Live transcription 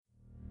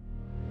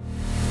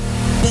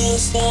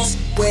this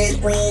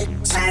when we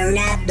turn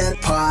up the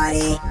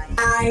party.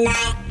 All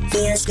night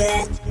feels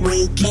good,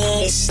 we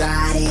can't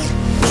decide it.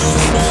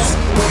 This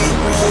when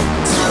we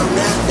turn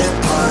up the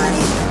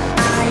party.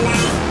 All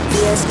night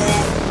feels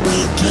good, we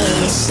can't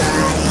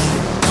decide it.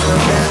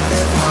 Turn up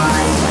the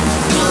party,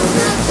 turn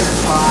up the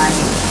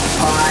party.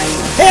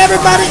 Hey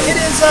everybody, it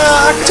is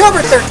October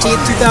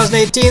 13th,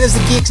 2018. This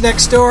is the Geeks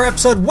Next Door,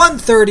 episode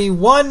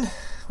 131.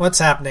 What's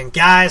happening,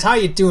 guys? How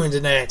you doing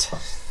tonight?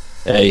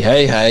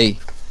 Hey.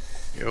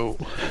 Yo.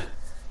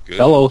 Good,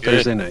 Hello,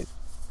 good. Thursday night.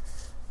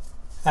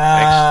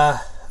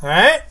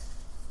 Alright.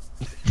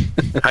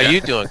 How you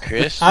doing,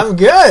 Chris? I'm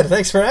good.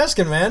 Thanks for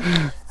asking, man.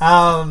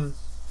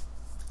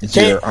 Is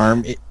Okay. your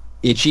arm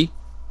itchy?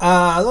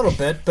 A little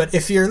bit, but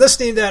if you're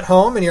listening at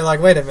home and you're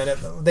like, wait a minute,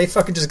 they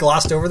fucking just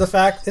glossed over the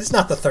fact, it's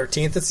not the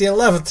 13th, it's the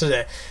 11th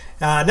today.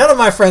 None of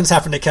my friends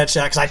happen to catch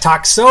that because I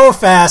talk so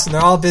fast and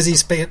they're all busy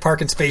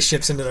parking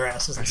spaceships into their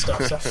asses and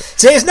stuff. So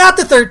today's not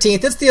the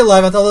 13th, it's the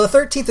 11th, although the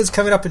 13th is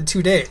coming up in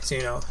 2 days,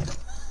 you know.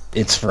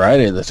 It's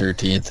Friday the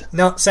 13th.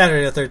 No,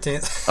 Saturday the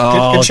 13th.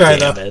 Oh, good try,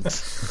 damn though.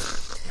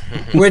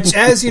 it. Which,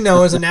 as you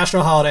know, is a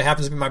national holiday,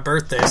 happens to be my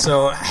birthday.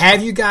 So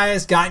have you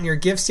guys gotten your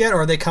gifts yet,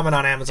 or are they coming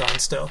on Amazon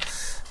still?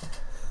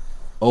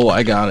 Oh,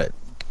 I got it.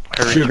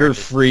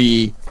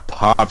 Sugar-free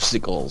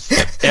popsicles.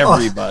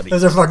 Everybody.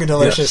 Those are fucking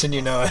delicious, and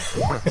you know it.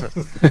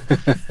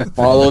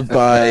 Followed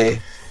by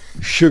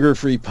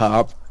sugar-free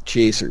pop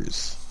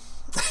chasers.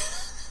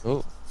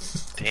 Oh,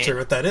 Not sure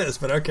what that is,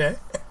 but okay.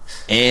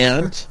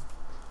 And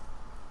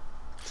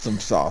some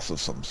sauce of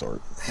some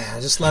sort. Yeah,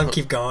 just let him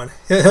keep going.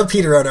 He'll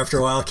peter out after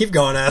a while. Keep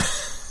going at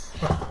it.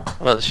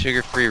 well, the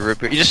sugar-free root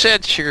beer. You just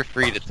said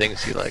sugar-free to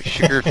things you like.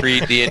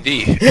 Sugar-free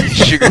D&D.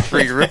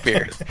 Sugar-free root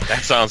beer.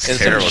 That sounds And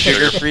terrible. some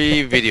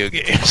sugar-free video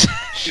games.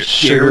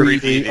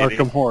 Sugar-free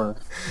Arkham Horror.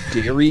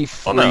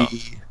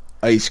 Dairy-free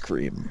ice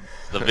cream.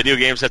 The video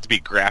games have to be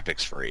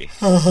graphics free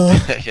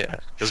yeah.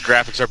 because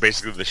graphics are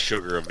basically the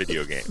sugar of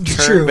video games.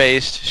 True.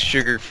 Turn-based,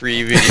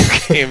 sugar-free video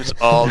games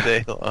all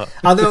day long.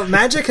 Although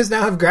Magic has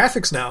now have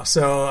graphics now,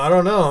 so I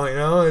don't know. You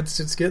know,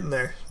 it's getting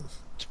there.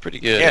 It's pretty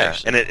good. Yeah,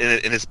 actually.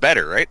 and it's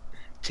better, right?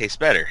 Tastes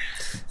better.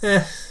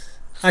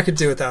 I could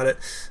do without it.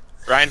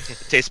 Ryan,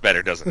 it tastes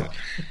better, doesn't it?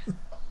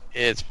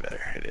 It's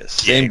better. It is.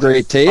 Same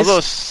great taste.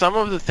 Although some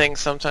of the things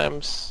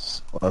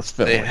sometimes Well, that's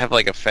they filler. have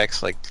like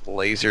effects like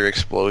laser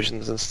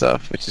explosions and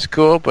stuff, which is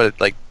cool, but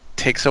it like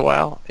takes a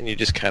while, and you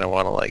just kind of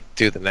want to like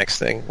do the next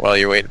thing while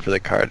you're waiting for the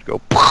card to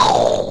go.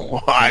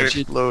 I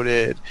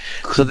exploded.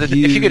 So that if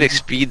you could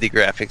speed the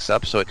graphics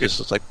up, so it just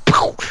looks like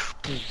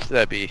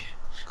that'd be.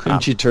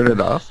 Couldn't you turn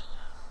it off?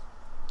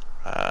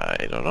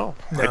 I don't know.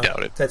 No, I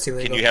doubt it. That's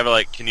illegal. Can you have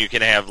like can you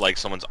have like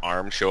someone's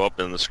arm show up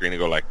in the screen and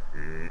go like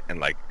and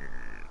like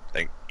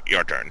think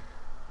your turn.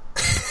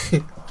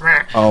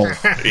 Oh,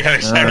 Yeah,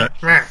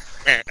 exactly.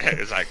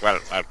 It's like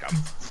welcome.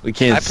 we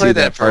can't I see played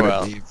that that for a part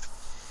while. of the...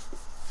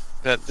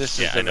 That this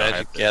is Yeah, the I know, I Magic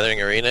have to-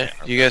 Gathering Arena.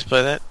 yeah, You guys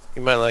play that?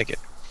 You might like it.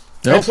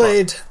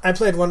 I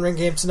played one ring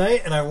game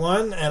tonight and I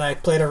won, and I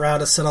played a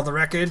round to settle the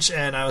wreckage,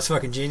 and I was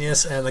fucking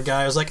genius, and the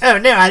guy was like, oh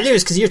no, I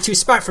lose because you're too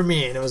smart for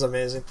me, and it was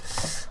amazing.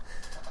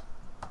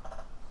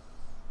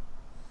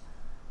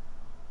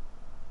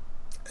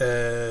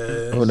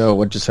 Oh no,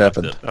 what just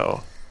happened?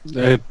 Oh,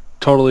 They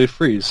totally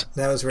freeze.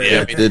 That was really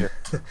Yeah, good. me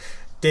Did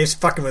Dave's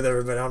fucking with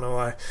everybody, I don't know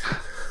why.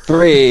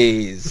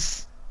 phrase.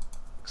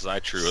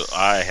 Because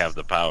I have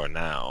the power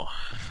now.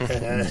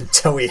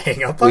 Until we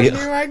hang up on We- you,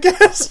 I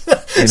guess.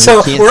 And So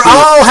we can't we're see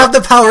all have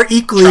the power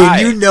equally, Try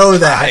and you it. know Try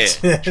that.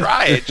 it.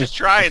 Try it. Just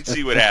try and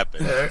see what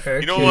happens.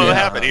 You know what will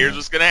happen? Here's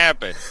what's gonna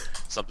happen.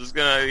 Something's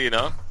gonna,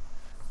 your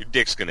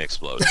dick's gonna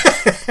explode.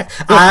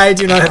 I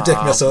do not have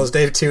dick missiles.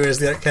 Dave too has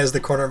the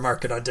corner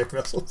market on dick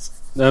missiles.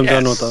 I'm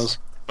done Yes. with those.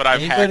 But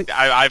I've Anybody-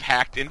 I've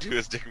hacked into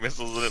his dick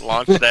missiles and it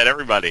launched at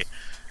everybody.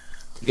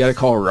 You gotta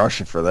call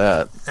Russia for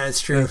that. That's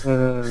true.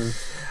 They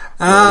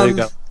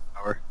got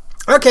power.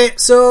 Okay,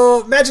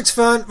 so Magic's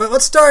fun, but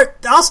let's start.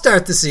 I'll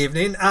start this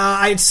evening.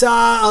 I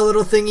saw a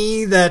little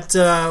thingy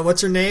that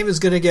what's her name is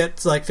going to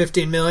get like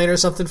 15 million or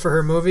something for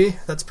her movie.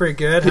 That's pretty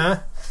good, huh?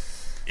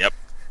 Yep.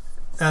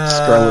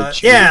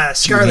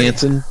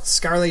 Johansson.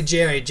 Scarlett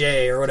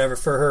J or whatever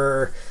for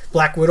her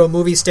Black Widow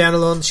movie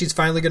standalone. She's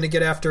finally going to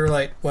get after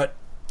like what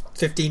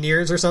 15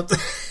 years or something.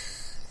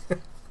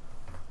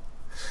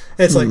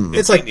 It's like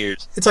 15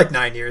 years. it's like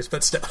 9 years,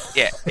 but still.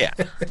 Yeah.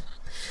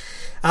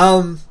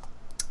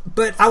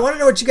 But I want to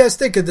know what you guys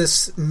think of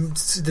this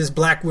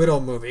Black Widow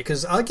movie,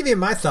 because I'll give you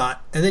my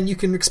thought, and then you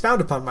can expound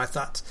upon my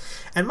thoughts.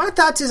 And my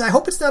thoughts is, I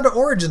hope it's not an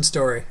origin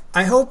story.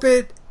 I hope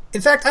it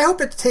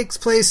takes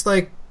place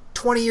like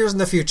 20 years in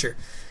the future,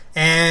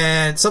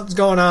 and something's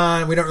going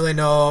on, we don't really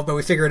know, but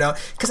we figure it out.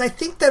 Because I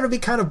think that would be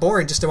kind of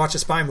boring just to watch a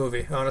spy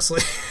movie,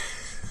 honestly.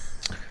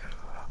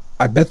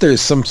 I bet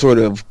there's some sort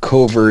of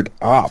covert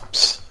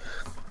ops.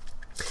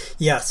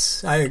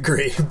 Yes, I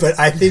agree. But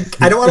I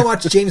think I don't want to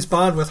watch James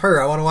Bond with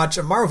her. I want to watch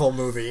a Marvel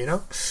movie, you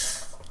know?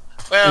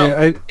 Well,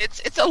 Yeah,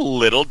 it's a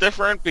little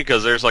different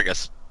because there's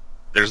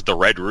the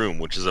Red Room,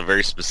 which is a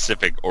very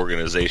specific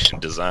organization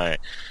designed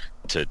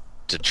to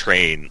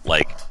train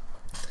like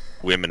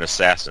women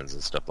assassins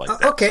and stuff like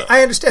that. Okay, so.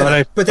 I understand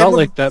But that. I felt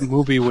like that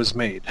movie was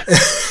made.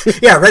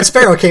 Yeah, Red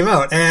Sparrow came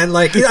out, and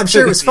like I'm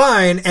sure it was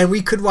fine, and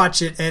we could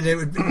watch it, and it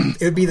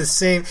would be the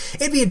same.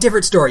 It'd be a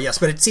different story, yes,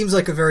 but it seems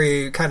like a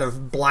very kind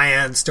of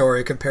bland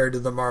story compared to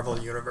the Marvel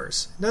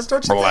universe. Don't you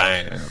think?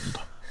 Bland.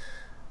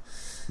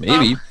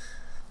 Maybe.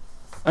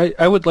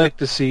 I would like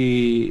to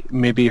see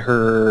maybe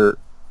her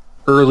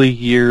early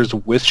years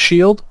with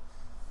S.H.I.E.L.D.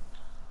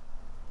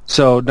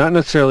 So not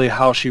necessarily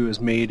how she was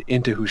made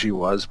into who she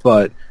was,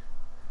 but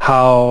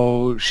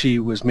how she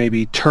was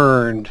maybe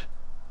turned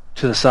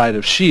to the side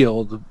of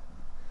S.H.I.E.L.D.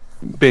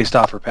 based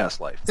off her past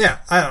life. Yeah,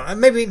 I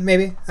don't know.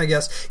 Maybe, I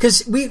guess.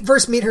 Because we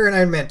first meet her in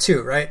Iron Man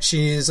 2, right?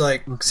 She's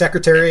like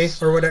secretary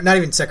or whatever. Not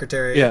even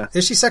secretary. Yeah.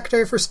 Is she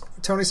secretary for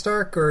Tony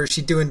Stark, or is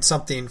she doing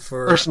something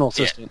for... Personal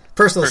assistant.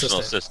 Personal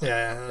assistant.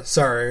 Yeah,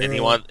 sorry. And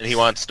he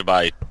wants to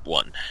buy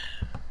one.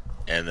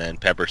 And then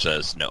Pepper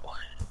says no.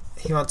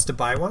 He wants to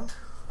buy one?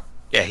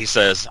 Yeah, he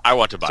says, I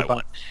want to buy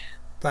one.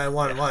 Buy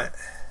one what?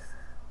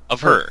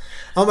 Of her.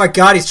 Oh my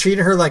god, he's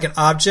treating her like an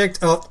object.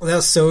 Oh, that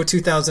was so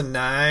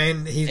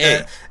 2009.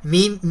 He's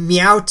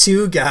Meow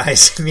 2,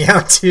 guys.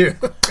 Meow 2.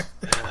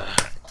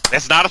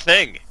 That's not a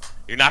thing.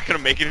 You're not going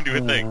to make it into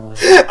a thing.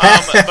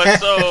 But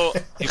so...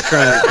 He's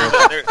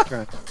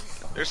trying.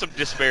 There's some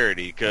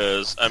disparity,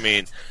 because, I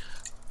mean,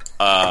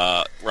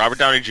 Robert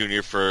Downey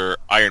Jr. for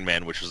Iron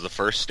Man, which was the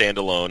first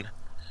standalone,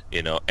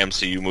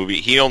 MCU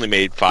movie, he only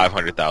made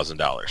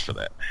 $500,000 for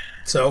that.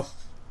 So?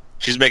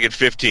 She's making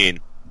 15.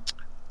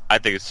 I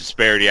think it's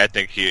disparity. I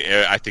think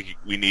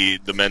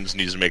the men's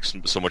needs to make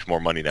so much more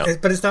money now.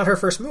 But it's not her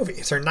first movie.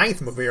 It's her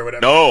 9th movie or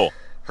whatever. No,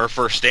 her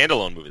first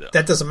standalone movie though.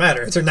 That doesn't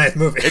matter. It's her 9th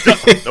movie.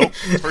 Nope,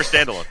 it's first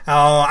standalone.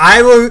 Oh,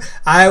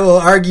 I will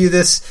argue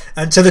this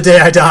until the day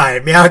I die.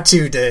 Meow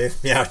 2,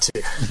 Dave. Meow 2.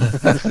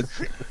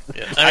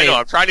 Yeah, I know.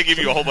 I'm trying to give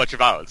you a whole bunch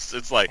of outs.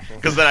 It's like,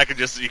 because then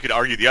you could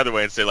argue the other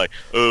way and say like,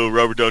 oh,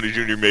 Robert Downey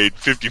Jr. made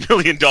 $50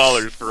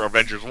 million for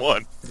Avengers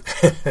 1.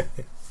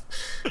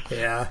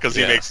 Yeah, because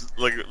he makes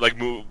like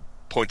move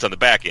points on the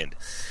back end.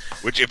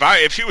 Which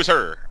if she was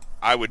her,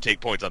 I would take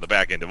points on the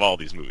back end of all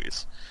these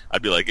movies.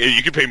 I'd be like, hey,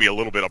 you can pay me a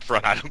little bit up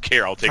front. I don't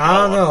care. I'll take it all.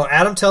 I don't know.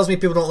 Adam tells me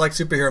people don't like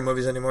superhero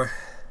movies anymore.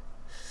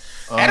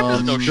 Adam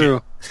doesn't know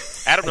true.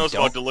 shit. Adam knows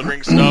about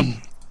delivering stuff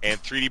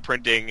and 3D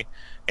printing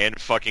and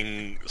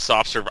fucking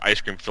soft serve ice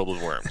cream filled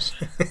with worms.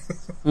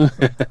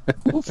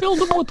 Who filled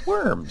them with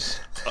worms?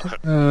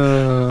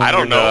 I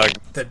don't know.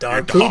 The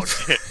dog poop.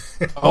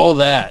 Oh,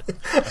 that.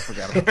 I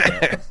forgot about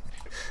that.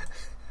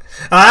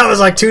 That was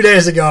like 2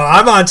 days ago.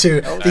 I'm on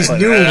to these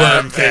new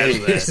worm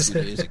things. things. 2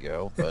 days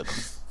ago, but...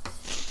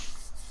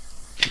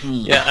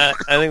 Yeah,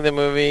 I think the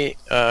movie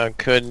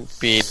could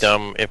be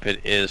dumb if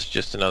it is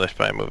just another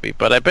spy movie,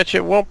 but I bet you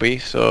it won't be,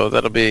 so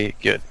that'll be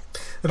good.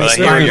 But I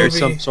hear There's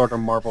some sort of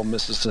Marvel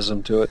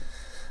mysticism to it.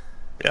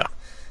 Yeah.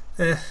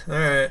 All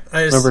right.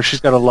 Remember, she's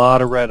got a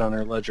lot of red on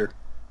her ledger.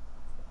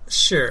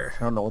 Sure.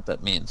 I don't know what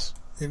that means.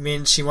 It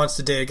means she wants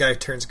to date a guy who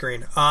turns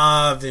green.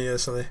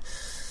 Obviously.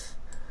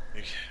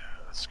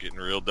 It's getting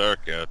real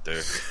dark out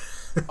there.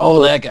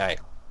 Oh, that guy.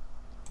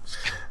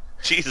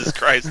 Jesus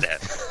Christ,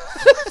 Dad.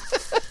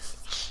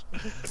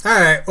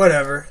 Alright,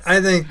 whatever. I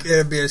think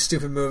it'll be a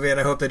stupid movie, and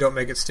I hope they don't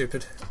make it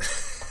stupid.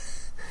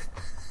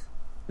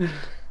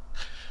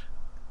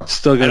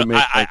 Still gonna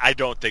make I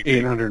don't think they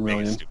 800 make it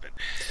million. stupid.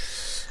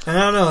 I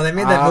don't know. They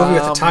made that movie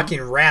with the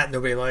talking rat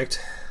nobody liked.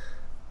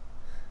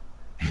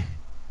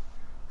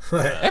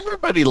 What?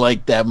 Everybody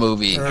liked that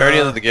movie.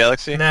 Guardians of the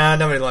Galaxy? Nah,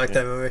 nobody liked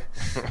that movie.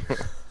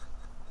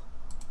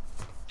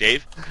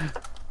 Dave?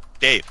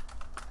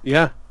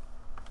 Yeah,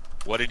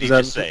 What did he Is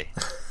that- just say?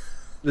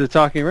 the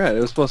talking red. It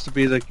was supposed to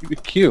be the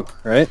Q,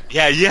 right?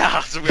 Yeah.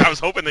 So I was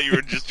hoping that you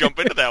would just jump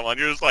into that one.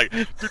 You're just like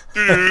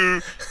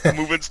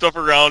moving stuff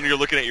around. You're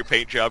looking at your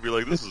paint job. You're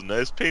like, this is a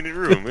nice painted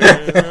room.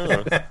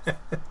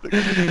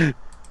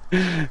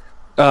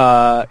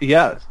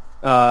 Yeah.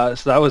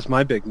 So that was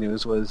my big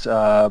news. Was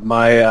our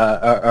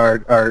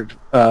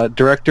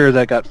director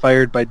that got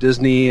fired by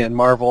Disney and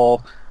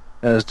Marvel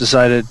has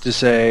decided to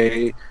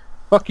say,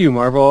 "Fuck you,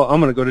 Marvel! I'm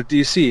going to go to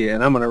DC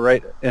and I'm going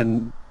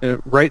to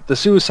write the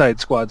Suicide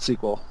Squad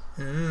sequel."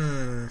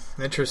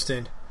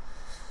 Interesting.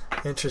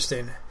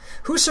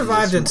 Who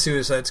survived in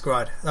Suicide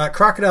Squad?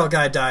 Crocodile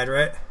guy died,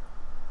 right?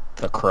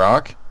 The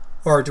Croc?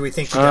 Or do we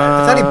think he died?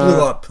 I thought he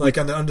blew up, like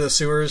under the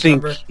sewers. I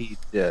think Remember? he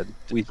did.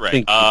 We Right.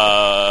 think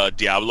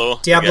Diablo.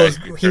 Diablo,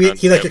 he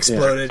like Yep.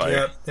 exploded.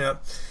 Fire.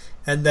 Yep.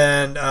 And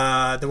then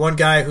the one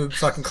guy who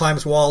fucking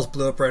climbs walls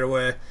blew up right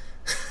away.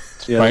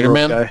 yeah,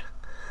 Spider-Man? the rope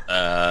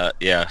guy.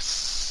 Yeah.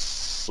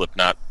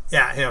 Slipknot.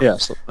 Yeah, him. Yeah,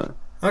 Slipknot.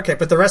 Okay,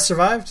 but the rest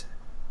survived?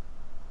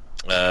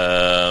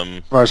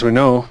 As far as we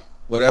know.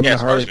 What happened Yeah, to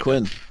as far Harley as we-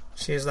 Quinn?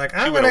 She's like, She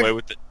I'm went away gonna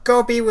with it.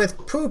 go be with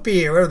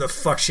Poopy, or whatever the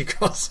fuck she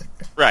calls it.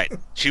 Right.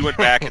 She went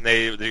back and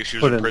she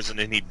was Put in in. prison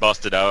and he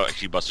busted out.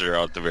 She busted her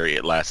out at the very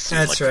last scene.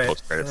 That's like right. The I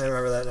post-credits.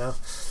 remember that now.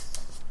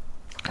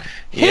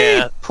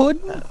 Yeah,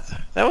 Puddin'?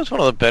 that was one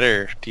of the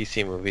better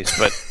DC movies,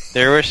 but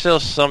there were still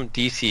some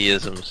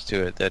DC-isms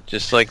to it that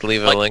just like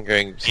leave a Like-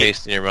 lingering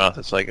taste in your mouth.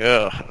 It's like,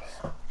 ugh.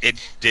 it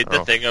did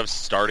the thing of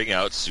starting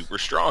out super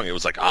strong. It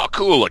was like, oh,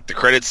 cool, like the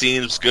credit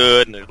scene was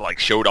good, and it like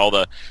showed all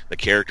the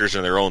characters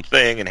in their own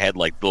thing, and had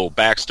like little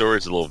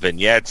backstories, little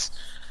vignettes.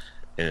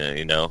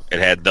 You know, it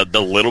had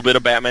the little bit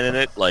of Batman in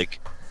it, like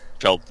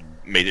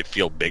made it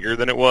feel bigger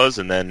than it was,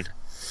 and then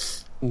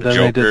Then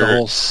they did the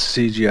whole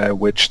CGI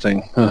witch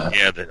thing.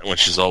 Yeah, when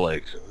she's all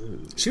like,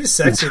 she was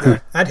sexy though.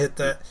 I'd hit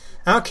that.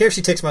 I don't care if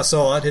she takes my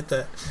soul. I'd hit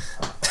that.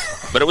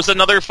 but it was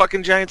another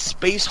fucking giant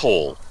space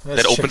hole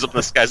that opens up in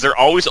the sky. They're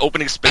always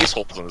opening space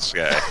holes in the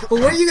sky.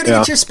 Well, where are you going to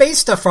get your space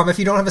stuff from if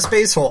you don't have a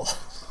space hole?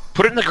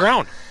 Put it in the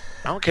ground.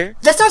 I don't care.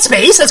 That's not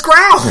space. That's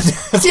ground.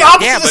 That's the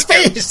opposite of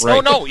space.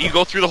 Right. No, you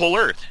go through the whole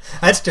Earth.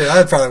 That's true. That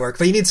would probably work,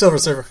 but you need Silver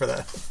Surfer for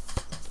that.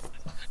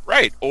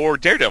 Right, or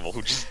Daredevil,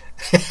 who just.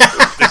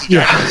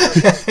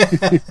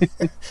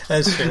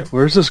 That's true.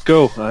 Where's this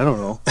go? I don't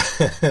know.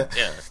 Yeah,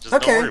 just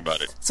don't worry about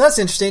it. So that's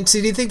interesting.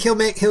 So do you think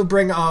he'll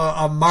bring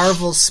a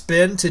Marvel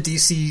spin to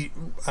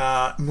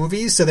DC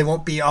movies, so they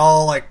won't be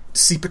all like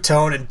sepia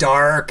tone and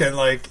dark and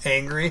like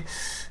angry?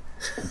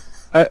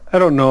 I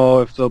don't know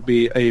if there'll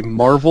be a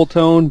Marvel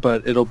tone,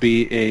 but it'll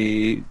be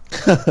a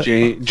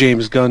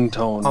James Gunn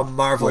tone. A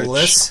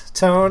Marvelous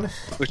tone?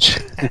 Which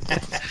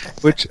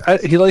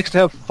he likes to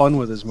have fun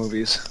with his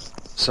movies.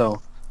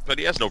 So, but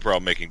he has no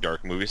problem making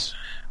dark movies.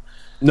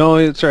 No,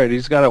 it's right.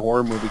 He's got a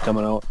horror movie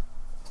coming out.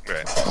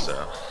 Right.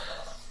 So,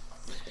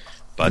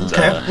 but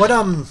okay.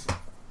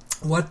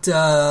 What's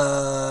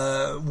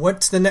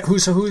the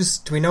who's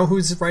do we know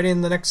who's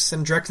writing the next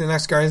and directing the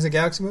next Guardians of the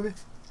Galaxy movie?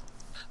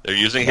 They're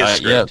using his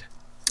script.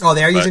 Oh,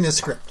 they are using his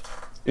script.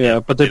 Yeah,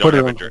 but they put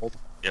it on hold.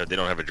 Yeah, they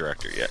don't have a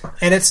director yet.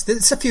 And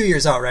it's a few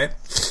years out, right?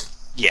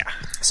 Yeah.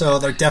 So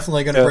they're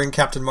definitely going to bring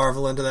Captain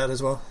Marvel into that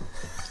as well.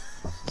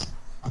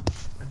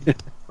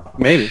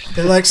 Maybe.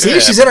 They're like, see,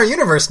 she's in our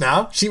universe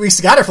now. We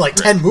got her for like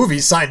 10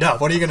 movies signed up.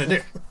 What are you going to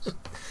do?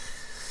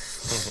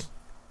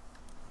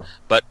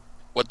 But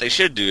what they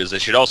should do is they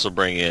should also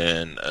bring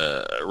in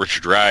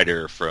Richard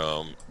Rider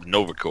from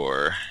Nova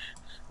Corps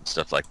and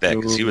stuff like that,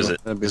 because he was in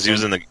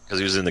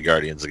the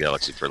Guardians of the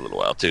Galaxy for a little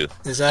while too.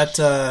 Is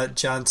that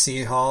John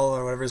C. Hall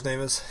or whatever his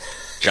name is?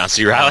 John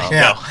C. Reilly?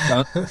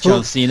 Yeah.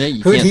 John Cena.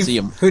 You can't see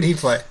him. Who'd he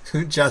play?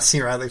 Who'd John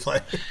C. Reilly play?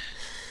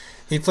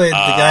 He played the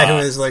guy who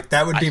is like,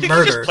 that would be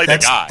murder.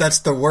 That's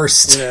the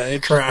worst. Yeah, he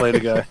played a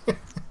guy.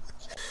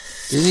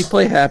 Didn't he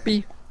play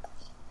Happy?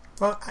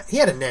 Well, he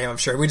had a name, I'm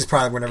sure. We just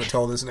probably were never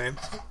told his name.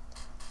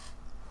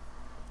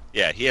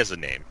 Yeah, he has a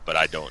name, but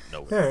I don't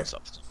know what it is.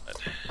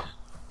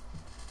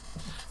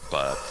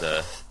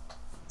 But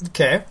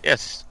okay.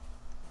 Yes.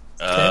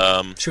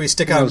 Okay. Should we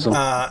stick on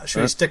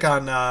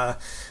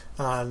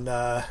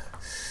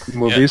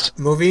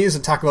movies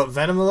and talk about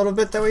Venom a little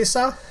bit that we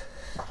saw?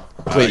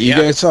 Wait, you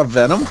guys saw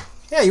Venom?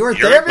 Yeah, you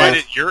weren't there,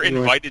 man. You're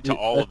invited to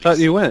all of these. I thought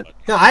you went.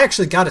 No, I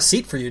actually got a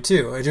seat for you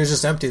too. It was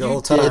just empty the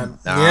whole time.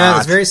 Not. Yeah, it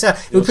was very sad.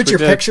 We put your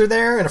did. picture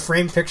there and a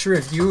framed picture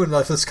of you and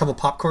like a couple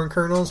popcorn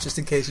kernels just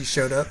in case you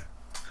showed up.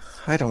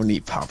 I don't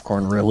eat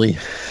popcorn, really.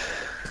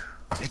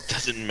 It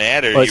doesn't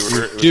matter. But you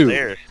you were do.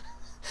 there.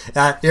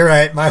 You're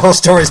right. My whole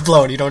story's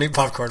blown. You don't eat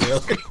popcorn,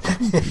 really.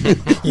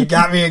 You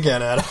got me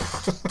again, Adam.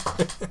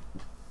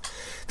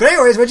 But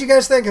anyways, what'd you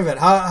guys think of it?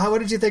 What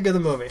did you think of the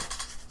movie?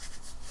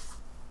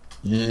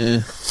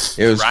 Yeah,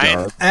 it was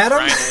dark. Adam?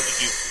 Ryan,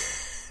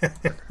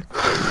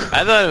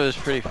 I thought it was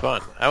pretty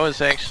fun. I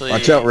was actually...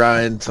 Watch out,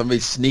 Ryan.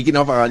 Somebody's sneaking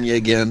up on you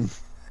again.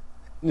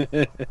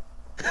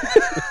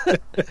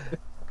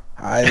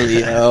 Hi,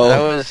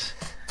 Leo.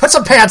 Put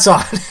some pants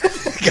on!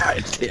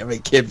 God damn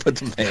it, kid. Put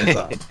some pants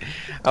on.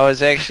 I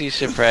was actually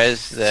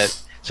surprised that...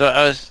 So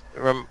I was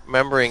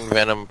remembering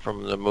Venom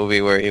from the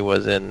movie where he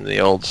was in the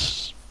old...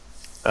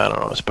 I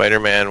don't know,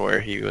 Spider-Man, where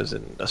he was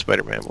in a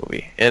Spider-Man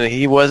movie. And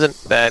he wasn't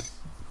that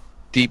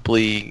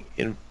deeply,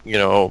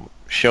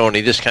 shown.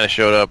 He just kind of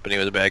showed up and he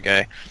was a bad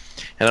guy.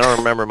 And I don't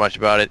remember much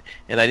about it.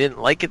 And I didn't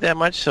like it that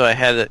much, so I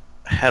had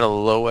a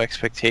low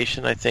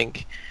expectation, I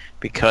think,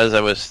 because I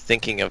was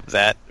thinking of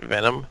that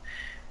Venom.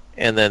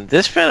 And then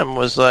this Venom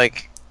was,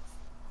 like,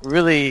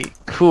 really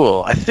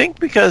cool. I think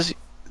because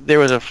there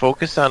was a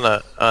focus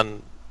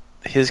on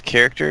his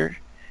character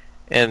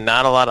and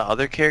not a lot of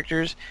other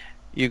characters,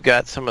 you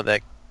got some of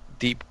that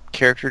deep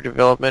character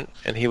development,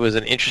 and he was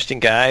an interesting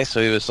guy, so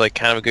he was like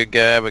kind of a good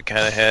guy, but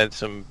kind of had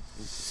some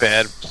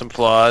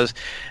flaws,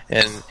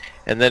 and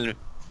then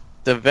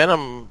the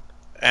Venom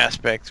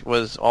aspect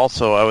was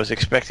also, I was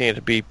expecting it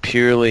to be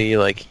purely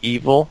like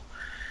evil,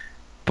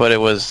 but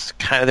there was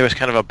kind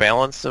of a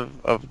balance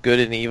of good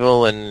and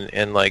evil, and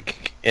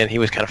he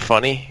was kind of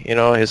funny,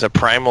 he's a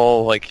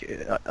primal, like,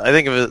 I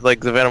think of it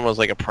like the Venom was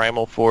like a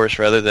primal force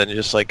rather than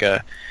just like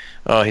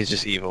he's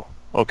just evil.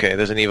 Okay,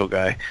 there's an evil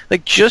guy.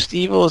 Like, just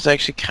evil is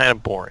actually kind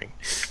of boring.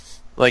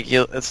 Like,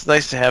 it's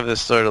nice to have this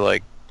sort of,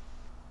 like,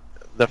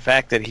 the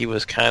fact that he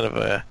was kind of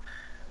a...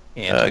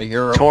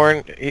 Anti-hero.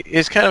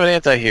 He's kind of an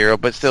anti-hero,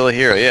 but still a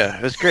hero, yeah.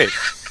 It was great.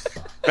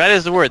 That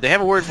is the word. They have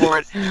a word for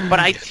it.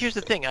 But here's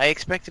the thing. I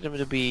expected him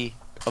to be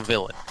a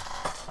villain.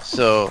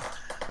 Or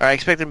I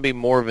expected him to be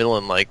more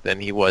villain-like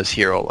than he was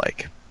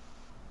hero-like.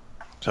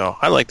 So,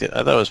 I liked it.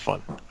 I thought it was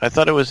fun. I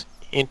thought it was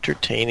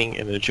entertaining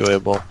and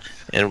enjoyable,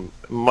 and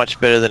much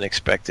better than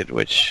expected,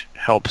 which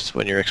helps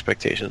when your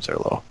expectations are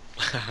low.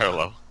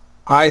 Hello.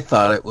 I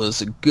thought it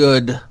was a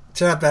good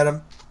Shut up,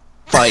 Adam.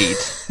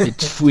 fight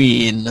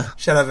between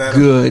Shut up, Adam.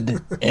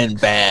 good and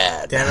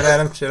bad. Damn it,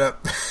 Adam. Shut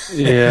up.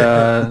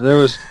 Yeah, there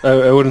was.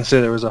 I wouldn't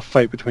say there was a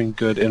fight between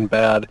good and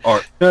bad.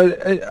 Or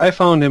I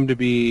found him to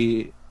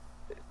be.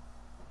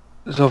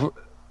 So,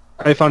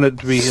 I found it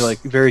to be like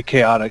very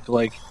chaotic,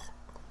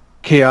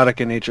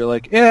 chaotic in nature.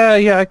 Like,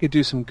 yeah, I could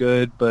do some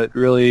good, but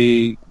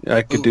really,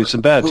 I could do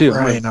some bad too. I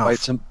right might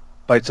off.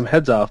 bite some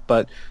heads off,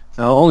 but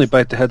I'll only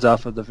bite the heads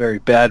off of the very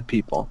bad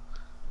people.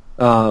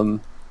 So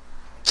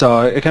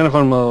I kind of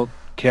found him a little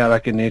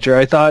chaotic in nature.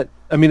 I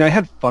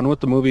had fun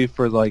with the movie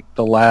for like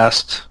the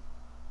last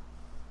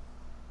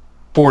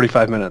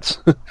 45 minutes.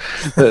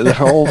 the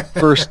whole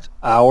first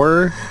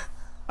hour,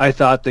 I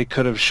thought they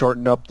could have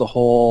shortened up the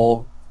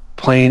whole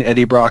playing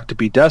Eddie Brock to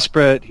be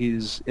desperate.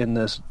 He's in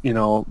this,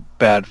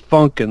 bad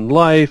funk in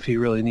life. He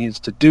really needs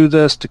to do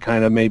this to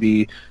kind of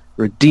maybe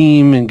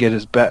redeem and get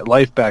his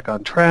life back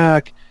on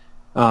track.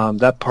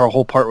 That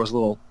whole part was a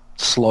little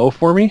slow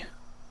for me.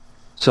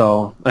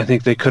 So I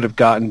think they could have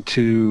gotten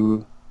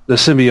to the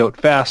symbiote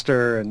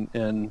faster,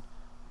 and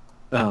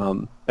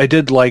I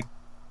did like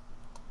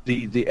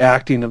the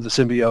acting of the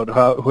symbiote.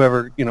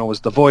 Whoever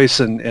was the voice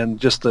and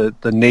just the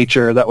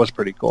nature, that was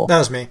pretty cool. That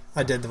was me.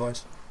 I did the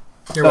voice.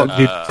 You're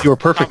welcome. You were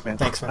perfect, man.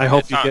 Thanks, man. I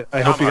hope you got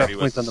Hardy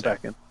points was on the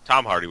back end.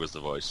 Tom Hardy was the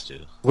voice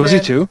too. Was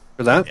he too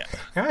for that? Yeah.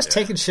 I was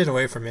taking shit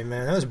away from me,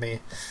 man. That was me.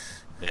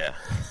 Yeah.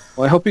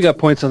 Well, I hope you got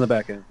points on the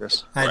back end,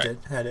 Chris. I Right.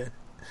 did.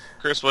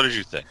 Chris, what did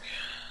you think?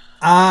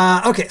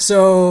 Okay,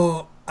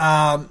 so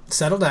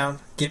settle down.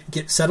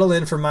 Get settle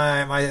in for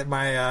my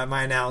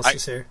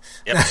analysis here.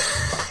 Yep.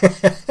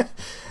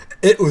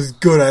 It was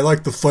good. I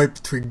like the fight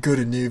between good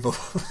and evil.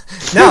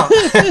 No.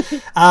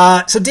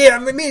 So Dave,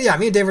 me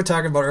and Dave were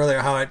talking about earlier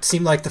how it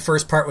seemed like the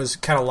first part was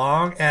kind of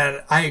long,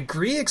 and I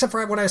agree, except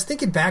for when I was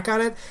thinking back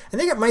on it, I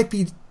think it might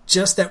be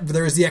just that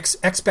there was the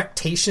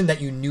expectation that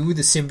you knew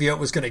the symbiote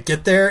was going to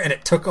get there, and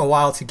it took a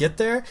while to get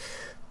there.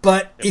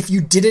 But if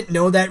you didn't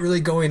know that really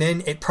going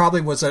in, it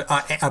probably was a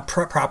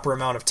proper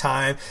amount of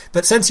time.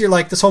 But since you're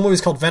like, this whole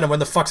movie's called Venom, when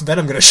the fuck's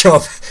Venom going to show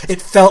up? It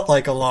felt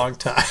like a long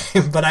time.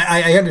 But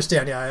I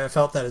understand, yeah, I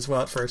felt that as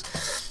well at first.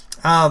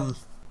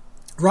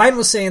 Ryan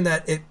was saying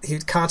that he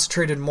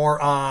concentrated more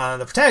on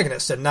the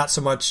protagonist and not so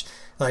much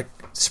like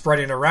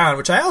spreading around,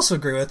 which I also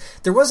agree with.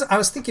 I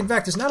was thinking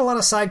back, there's not a lot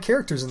of side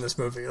characters in this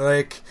movie.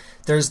 Like,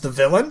 there's the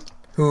villain,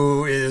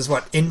 who is,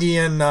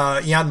 Indian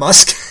Elon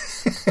Musk.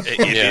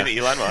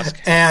 Elon Musk.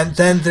 And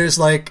then there's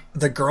like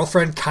the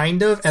girlfriend,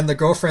 kind of, and the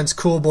girlfriend's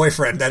cool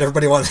boyfriend that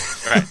everybody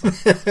wants. Right.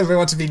 Everybody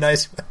wants to be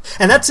nice with.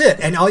 And that's it.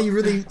 And all you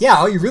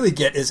really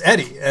get is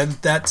Eddie, and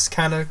that's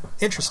kind of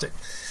interesting.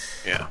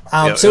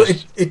 Yeah. So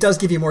it does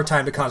give you more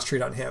time to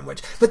concentrate on him,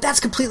 but that's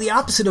completely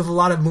opposite of a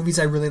lot of movies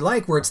I really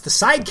like, where it's the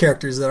side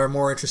characters that are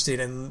more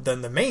interesting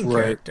than the main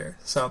character.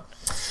 So,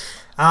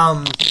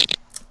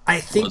 I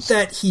think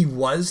that he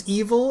was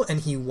evil and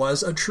he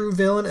was a true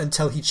villain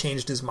until he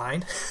changed his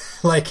mind.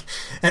 Like,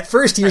 at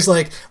first he was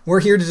like, we're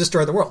here to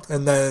destroy the world.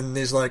 And then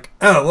he's like,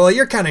 oh, well,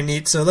 you're kind of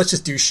neat, so let's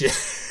just do shit.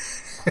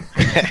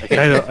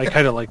 I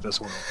kind of like this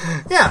one.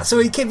 Yeah, so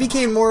he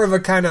became more of a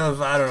kind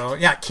of, I don't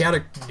know,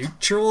 chaotic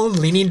neutral,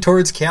 leaning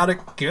towards chaotic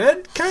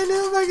good, kind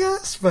of, I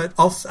guess. But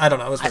I don't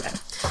know. It was weird.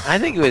 I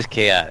think it was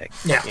chaotic.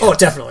 Yeah. Oh,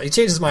 definitely. He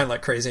changed his mind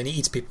like crazy, and he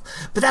eats people.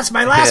 But that's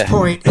my last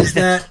point, is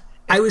that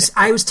I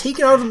was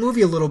taken out of the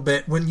movie a little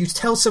bit when you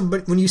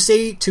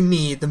say to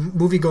me, the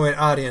movie-going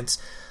audience,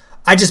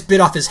 I just bit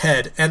off his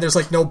head, and there's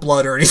like no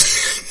blood or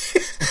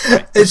anything.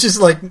 It's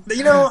just like,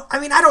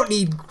 I don't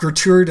need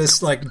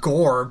gratuitous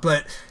gore,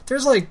 but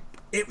there's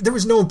there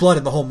was no blood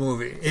in the whole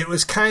movie.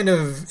 It kind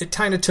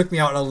of took me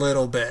out a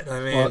little bit. I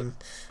mean,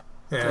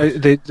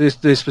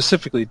 They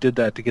specifically did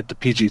that to get the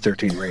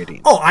PG-13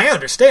 rating. Oh, I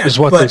understand. Is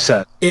what they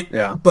said.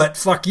 But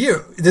fuck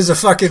you. This is a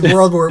fucking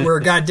world where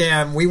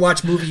goddamn we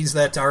watch movies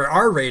that are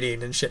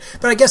R-rated and shit.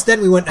 But I guess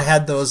then we wouldn't have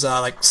had those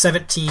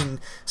 17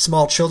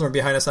 small children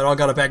behind us that all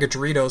got a bag of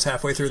Doritos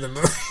halfway through the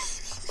movie.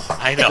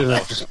 I know.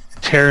 Just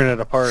tearing it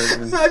apart.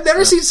 I've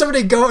never seen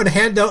somebody go and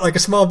hand out a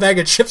small bag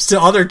of chips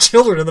to other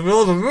children in the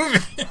middle of a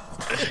movie.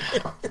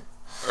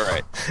 All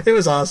right. It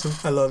was awesome.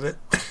 I love it.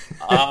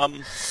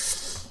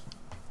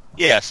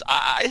 Yes,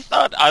 I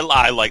thought I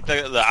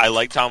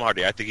like Tom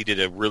Hardy. I think he did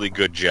a really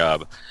good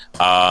job.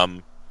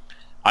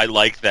 I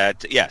like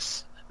that.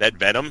 Yes, that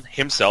Venom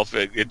himself,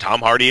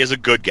 Tom Hardy is a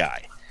good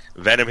guy.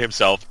 Venom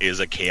himself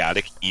is a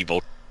chaotic,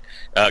 evil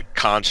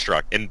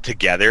construct, and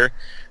together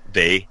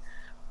they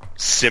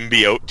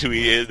symbiote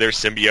to their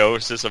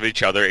symbiosis of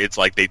each other. It's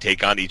like they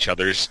take on each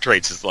other's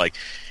traits. It's like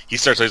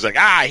he's like,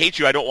 I hate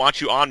you, I don't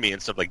want you on me,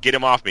 and stuff like, get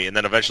him off me. And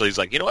then eventually he's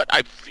like, you know what,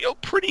 I feel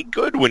pretty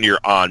good when you're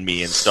on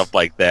me, and stuff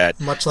like that.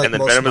 Much like and then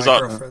most Venom of is my all,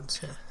 girlfriends.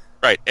 Yeah.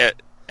 right.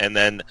 And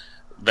then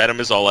Venom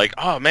is all like,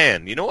 oh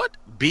man, you know what?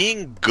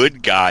 Being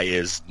good guy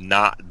is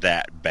not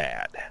that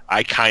bad.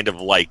 I kind of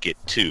like it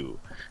too.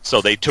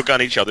 So they took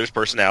on each other's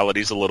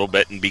personalities a little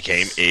bit and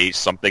became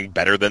something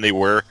better than they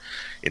were,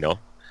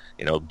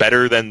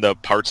 better than the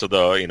parts of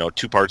the,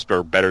 two parts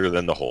are better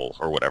than the whole,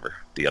 or whatever,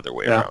 the other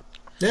way around.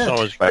 Yeah. So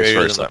much Vice greater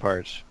than versa. the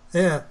parts.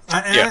 Yeah.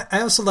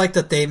 I also like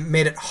that they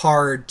made it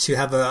hard to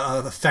have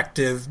a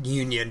effective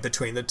union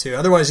between the two.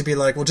 Otherwise, you'd be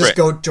like, well, just Right.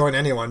 go join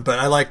anyone. But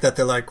I like that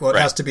they're like, well, it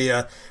Right. has to be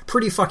a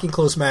pretty fucking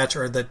close match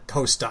or the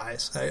host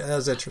dies. That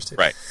was interesting.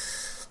 Right.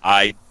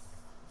 I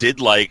did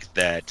like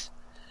that,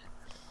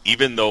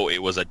 even though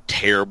it was a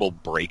terrible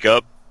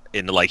breakup,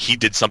 and like he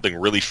did something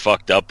really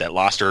fucked up that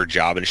lost her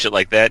job and shit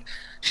like that,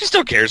 she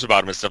still cares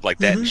about him and stuff like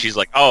that. And she's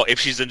like, oh, if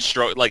she's in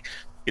stroke, like,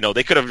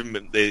 they could have,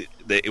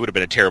 it would have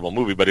been a terrible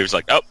movie, but it was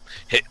like, oh,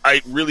 hey,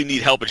 I really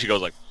need help, and she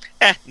goes like,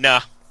 nah,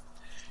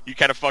 you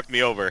kind of fucked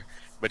me over,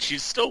 but she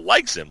still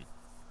likes him,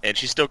 and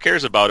she still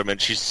cares about him,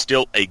 and she's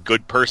still a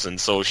good person.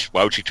 So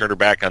why would she turn her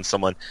back on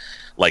someone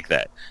like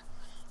that?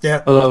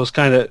 Yeah. Although it was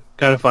kind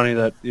of funny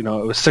that it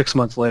was 6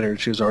 months later and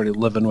she was already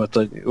living with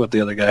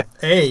the other guy.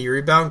 Hey, you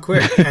rebound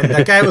quick. And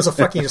that guy was a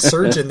fucking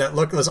surgeon that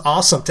was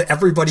awesome to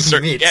everybody he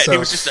meets. Yeah, so. he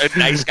was just a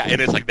nice guy,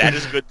 and it's like that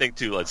is a good thing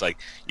too. It's like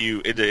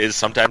it is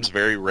sometimes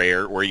very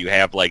rare where you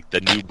have like the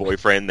new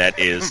boyfriend that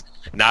is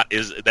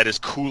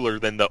cooler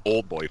than the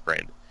old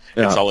boyfriend.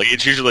 Yeah. It's all like,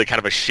 it's usually kind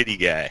of a shitty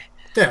guy.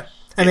 Yeah.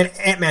 I mean,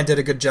 Ant-Man did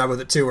a good job with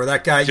it too, where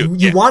that guy, you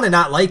Yeah. want to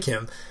not like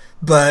him,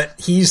 but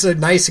he's a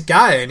nice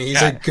guy, and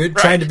he's a good,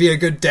 right. trying to be a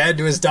good dad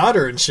to his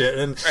daughter and shit.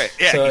 And Right,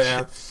 yeah, so, he's-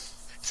 yeah.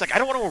 It's like, I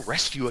don't want to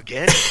arrest you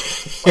again.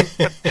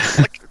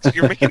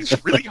 You're making this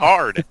really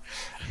hard.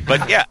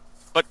 But yeah,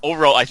 but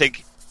overall, I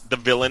think the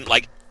villain,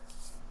 like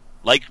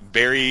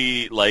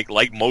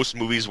most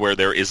movies where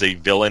there is a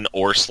villain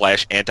or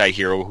 /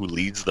 anti-hero who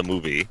leads the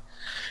movie,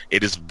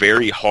 it is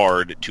very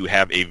hard to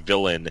have a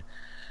villain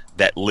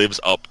that lives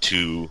up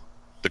to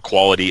the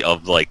quality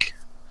of like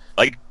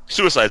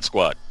Suicide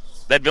Squad.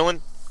 That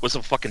villain was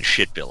a fucking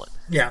shit villain.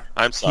 Yeah.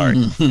 I'm sorry.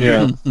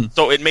 Yeah.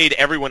 So it made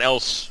everyone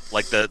else,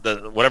 like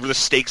the whatever the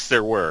stakes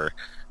there were,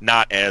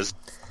 not as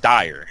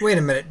dire. Wait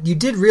a minute. You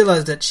did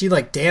realize that she,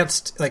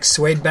 danced,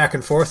 swayed back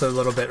and forth a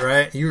little bit,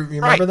 right? You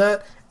remember Right.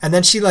 that? And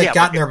then she, Yeah, got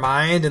but in their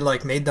mind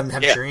and, made them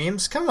have Yeah.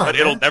 dreams? Come on, But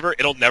man.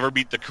 it'll never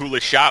beat the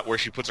coolest shot where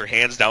she puts her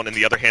hands down and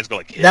the other hands go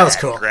like, yeah, That was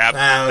cool. grab.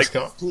 That was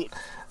like, cool.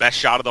 Best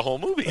shot of the whole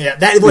movie. Yeah,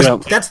 that's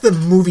Yeah. the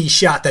movie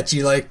shot that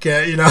you, that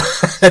you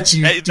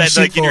That, shoot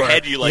like in your for.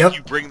 head, you Yep.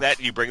 you bring that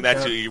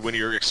Yeah. to you when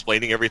you're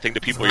explaining everything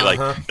to people. Uh-huh.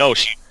 You're like, no,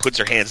 she puts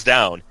her hands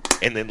down,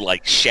 and then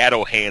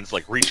shadow hands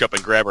reach up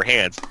and grab her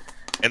hands,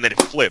 and then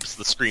it flips.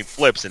 The screen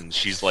flips, and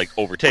she's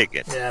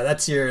overtaken. Yeah,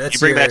 that's your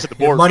bring that to the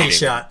board money meeting.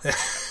 shot.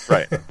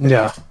 Right.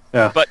 Yeah.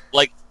 Yeah. But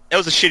that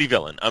was a shitty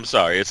villain. I'm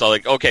sorry. It's all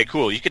okay,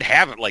 cool. You could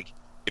have it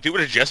if it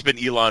would have just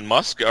been Elon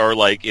Musk or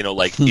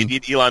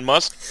Indian Elon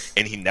Musk,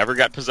 and he never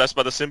got possessed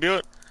by the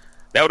symbiote,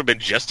 that would have been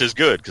just as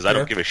good because I Yeah.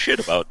 don't give a shit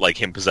about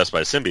him possessed by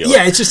a symbiote.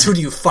 Yeah, it's just who do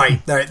you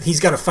fight? Right, he's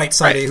got to fight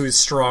somebody Right. who's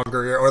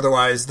stronger, or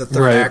otherwise the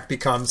third Right. act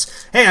becomes,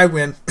 hey, I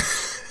win.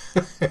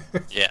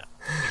 Yeah.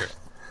 Sure.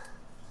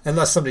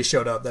 Unless somebody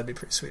showed up, that'd be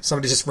pretty sweet.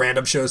 Somebody just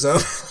random shows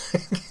up.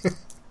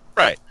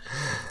 Right.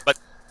 But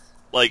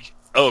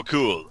oh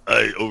cool,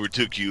 I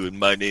overtook you and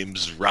my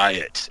name's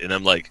Riot, and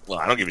I'm like, well,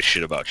 I don't give a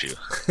shit about you.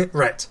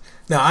 Right.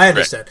 No, I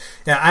understand.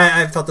 Yeah,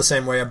 I felt the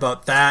same way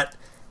about that.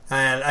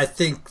 And I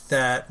think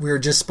that we were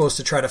just supposed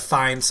to try to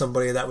find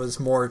somebody that was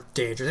more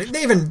dangerous.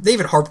 They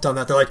even harped on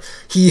that. They're like,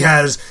 he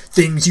has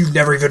things you've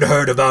never even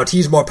heard about.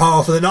 He's more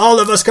powerful than all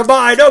of us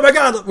combined. Oh my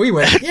god, we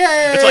win.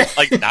 Yay! It's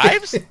like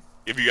knives?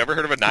 Have you ever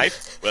heard of a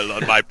knife? Well,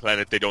 on my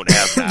planet, they don't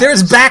have knives.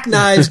 There's back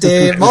knives,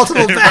 Dave.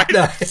 Multiple back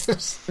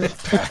knives.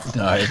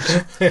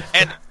 Nice.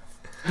 And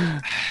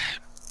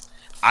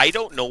I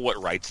don't know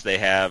what rights they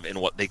have and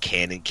what they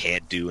can and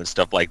can't do and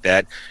stuff like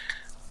that.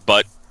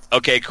 But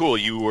okay, cool.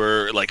 You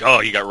were oh,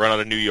 you got run out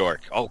of New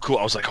York. Oh, cool.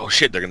 I was like, oh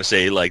shit, they're gonna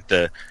say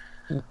the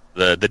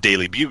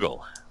Daily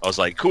Bugle. I was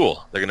like,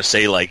 cool. They're gonna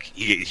say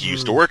he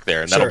used to work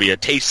there, and that'll Sure. be a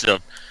taste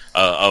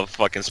of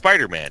fucking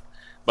Spider-Man.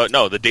 But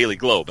no, the Daily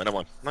Globe. And I'm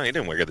like, no, you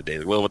didn't work at the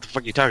Daily Globe. What the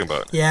fuck are you talking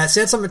about? Yeah,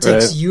 see, that's something that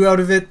takes Right. you out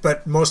of it,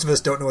 but most of us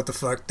don't know what the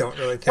fuck, don't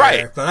really care.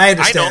 Right. But I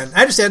understand. I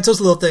I understand. It's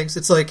those little things.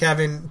 It's like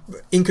having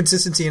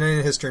inconsistency in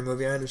a history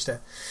movie. I understand.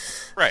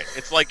 Right.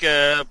 It's like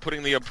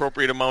putting the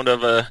appropriate amount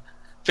of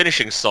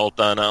finishing salt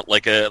on a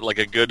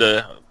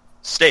good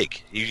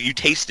steak. You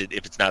taste it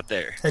if it's not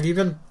there. Have you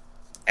been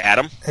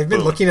Adam? Boom.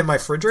 looking at my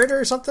refrigerator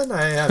or something?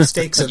 I have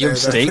steaks in You there.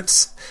 have that I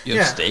steaks? put- You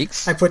have yeah.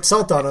 steaks? I put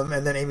salt on them,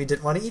 and then Amy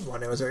didn't want to eat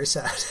one. It was very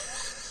sad.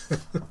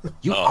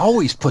 You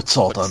always put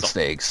salt Put on salt.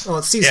 steaks. Well,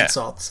 it's seasoned Yeah.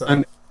 salt, so.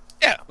 And-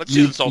 Yeah, let's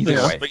You- use salt either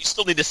this, way. but you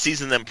still need to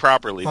season them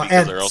properly Well,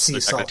 because and or else sea they're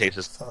not going salt. to taste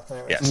as So,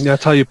 anyways. Yes.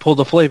 That's how you pull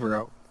the flavor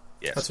out.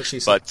 yes. That's what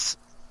she said. But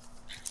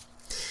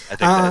I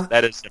think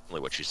that is definitely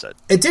what she said.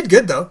 It did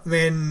good though. I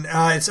mean,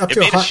 it's up It to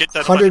made a shit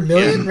ton of 100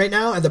 money, million yeah. right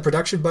now, and the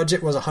production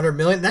budget was 100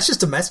 million. That's just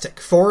domestic.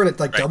 Foreign, it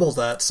doubles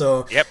that.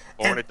 So, Yep.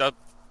 And- It does.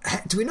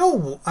 do we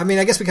know? I mean,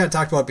 I guess we kind of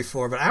talked about it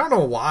before, but I don't know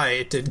why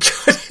it did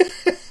good.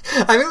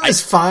 I mean, it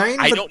was fine.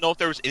 I but don't know if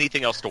there was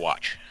anything else to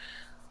watch.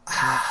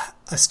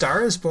 A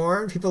Star Is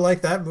Born. People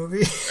like that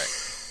movie.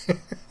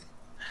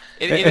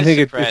 It I is think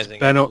it's surprising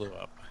been it a- blew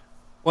up.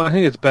 Well, I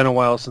think it's been a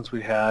while since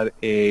we had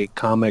a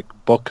comic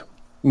book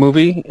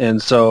movie,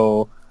 and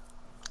so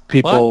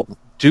people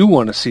do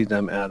want to see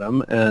them,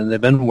 Adam, and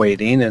they've been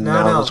waiting, and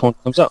now this one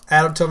comes out.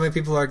 Adam told me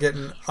people are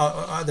getting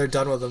they're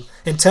done with them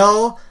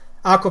until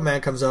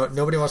Aquaman comes out.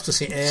 Nobody wants to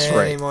see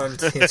right. anyone.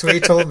 That's what he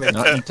told me.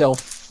 Not until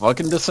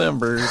fucking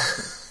December.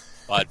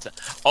 But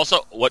also,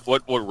 what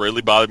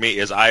really bothered me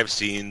is I've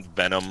seen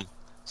Venom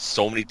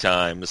so many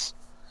times,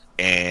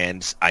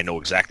 and I know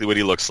exactly what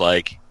he looks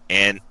like,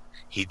 and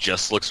he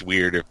just looks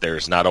weird if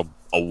there's not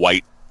a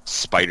white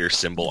spider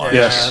symbol on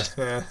Yes.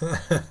 Yeah.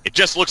 it.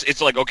 Just looks,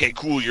 it's like, okay,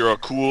 cool, you're a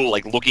cool,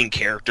 like, looking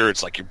character.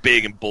 It's like you're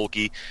big and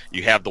bulky.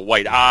 You have the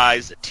white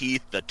eyes, the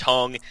teeth, the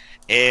tongue,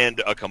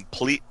 and a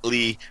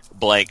completely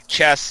blank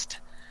chest,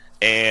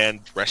 and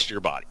rest of your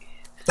body.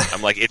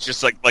 I'm like, it's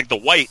just like the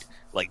white,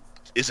 like,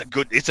 it's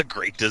a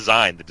great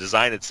design. The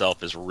design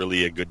itself is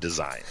really a good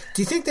design.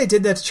 Do you think they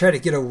did that to try to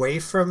get away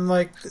from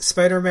like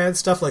Spider-Man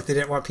stuff? Like they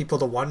didn't want people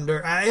to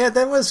wonder. Yeah,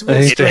 that was.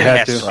 I think they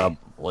had has to.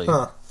 Probably.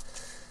 Huh.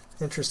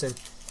 Interesting.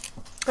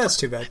 That's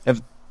too bad.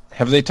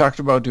 Have they talked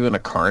about doing a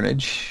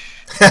Carnage?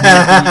 Yeah,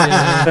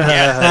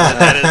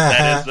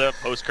 that is the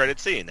post-credit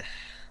scene.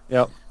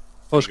 Yep.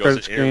 Post-credit He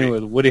goes to screen interview.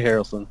 with Woody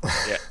Harrelson.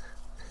 Yeah,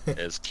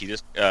 as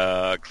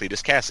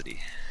Cletus Cassidy.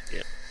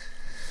 Yeah.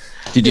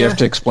 Did you Yeah. have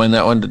to explain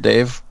that one to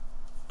Dave?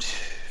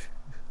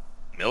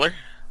 Miller.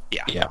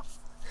 Yeah.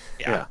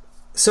 Yeah.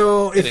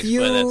 So Could if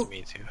explain that you, to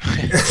me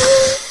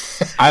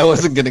too. I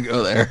wasn't going to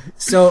go there.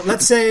 so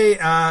let's say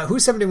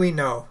who's somebody we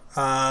know?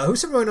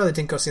 Who's somebody we know that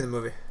didn't go see the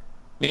movie?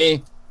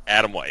 Me?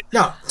 Adam White.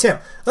 No, Tim.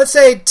 Let's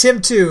say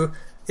Tim too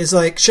is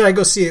like, should I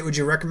go see it? Would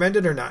you recommend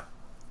it or not?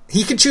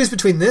 He can choose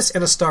between this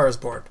and A Star Is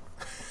Born.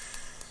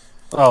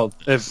 Oh,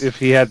 if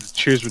he had to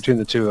choose between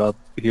the two,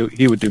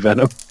 he would do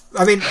Venom.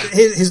 I mean,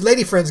 his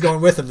lady friend's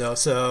going with him though,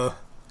 so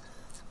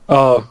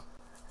Oh,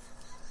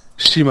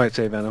 she might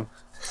say Venom.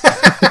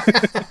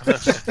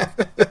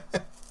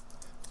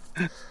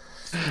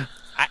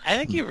 I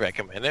think you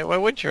recommend it. Why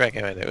wouldn't you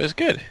recommend it? It was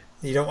good.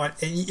 you don't want.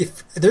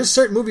 If there's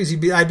certain movies,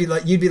 you'd be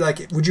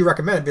like, would you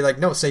recommend? I'd be like,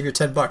 no, save your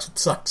 $10. It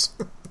sucks.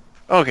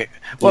 Okay.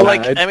 Well, Yeah,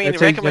 like, I'd I mean, say you have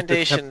to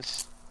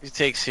recommendations you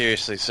take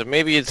seriously. So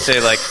maybe you'd say,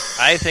 like,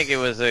 I think it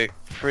was a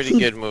pretty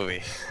good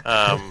movie.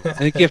 I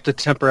think you have to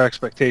temper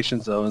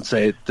expectations though and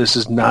say this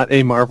is not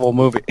a Marvel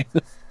movie.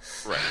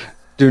 Right.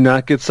 Do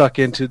not get sucked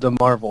into the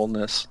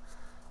Marvelness.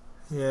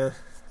 Yeah.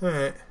 All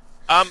right.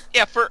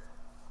 Yeah.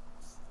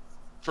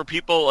 For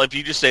people, if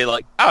you just say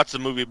like, oh, it's a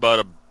movie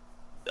about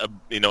a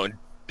and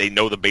they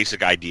know the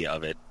basic idea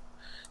of it.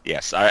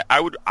 Yes, I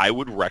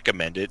would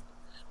recommend it.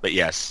 But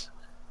yes,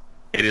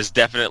 it is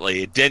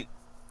definitely it didn't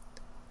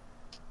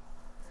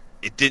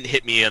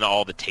hit me in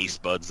all the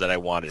taste buds that I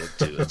wanted it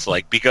to. It's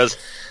like, because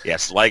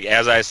yes, like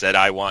as I said,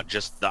 I want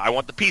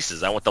the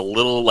pieces. I want the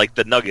little, like,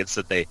 the nuggets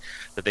that they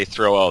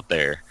throw out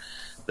there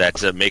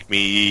that make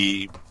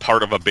me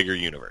part of a bigger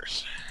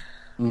universe.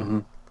 Mm-hmm.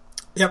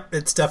 Yep,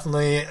 it's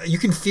definitely. You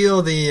can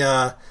feel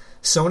the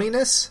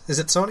Sony-ness. Is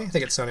it Sony? I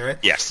think it's Sony, right?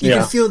 Yes. You Yeah.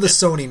 can feel the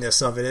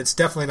Sony-ness of it. It's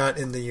definitely not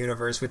in the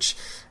universe, which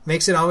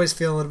makes it always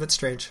feel a little bit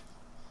strange.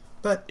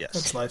 But Yes.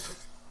 that's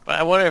life. But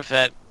I wonder if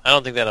that... I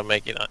don't think that'll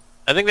make it...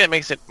 I think that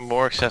makes it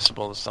more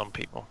accessible to some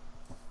people.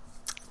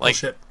 Like,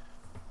 Bullshit.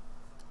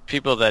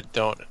 people that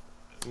don't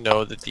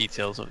know the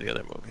details of the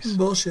other movies.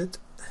 Bullshit.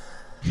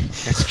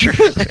 It's true.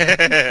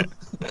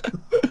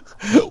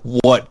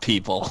 What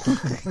people?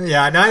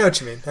 Yeah, no, I know what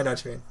you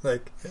mean.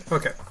 Like,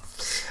 okay.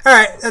 All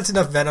right, that's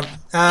enough Venom.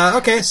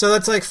 Okay, so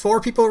that's like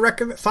 5 people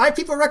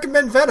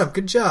recommend Venom.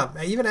 Good job.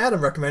 Even Adam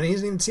recommended it. He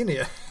hasn't even seen it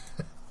yet.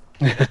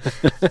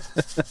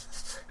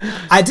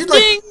 I did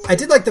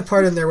like the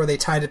part in there where they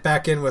tied it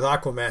back in with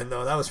Aquaman,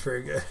 though. That was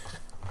pretty good.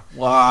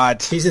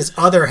 What? He's his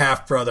other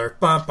half brother.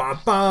 Ba ba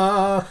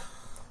ba.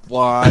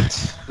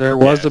 What? There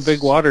was Yes. a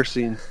big water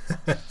scene.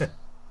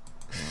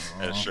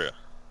 That's true.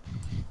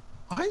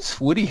 Why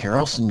is Woody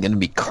Harrelson going to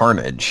be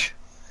Carnage?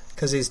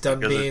 Because he's done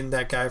Because being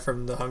that guy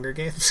from the Hunger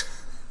Games.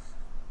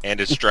 And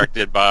it's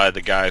directed by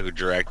the guy who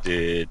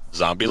directed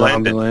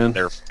Zombieland.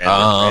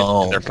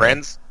 Zombieland. And their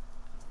friends.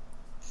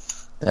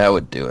 That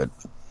would do it.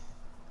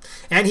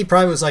 And he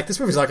probably was like, this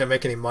movie's not going to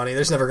make any money.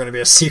 There's never going to be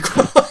a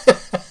sequel.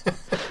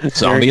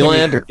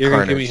 Zombieland or You're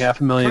going to give me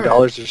Carnage?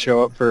 $500,000 to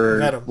show up for,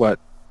 Venom. what,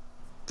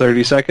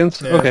 30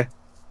 seconds? Yeah. Okay.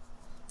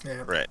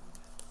 Yeah. Right.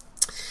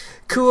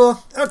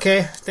 Cool.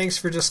 Okay. Thanks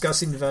for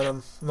discussing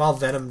Venom. I'm all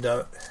venomed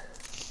out.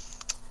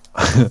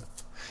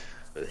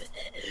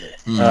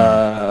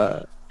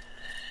 How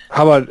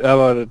about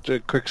a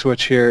quick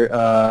switch here?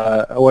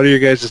 What are your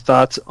guys'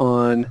 thoughts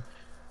on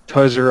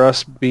Toys R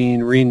Us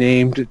being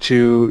renamed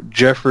to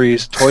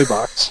Jeffrey's Toy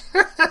Box?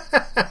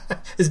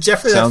 Is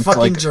Jeffrey that Sounds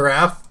fucking like-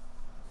 giraffe?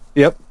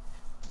 Yep.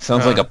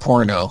 Sounds like a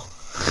porno.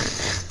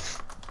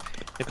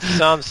 It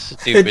sounds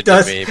stupid It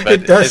does- to me, it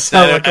but does it's,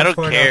 sound I like don't, a I don't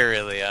porno. care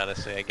really,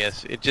 honestly. I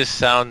guess it just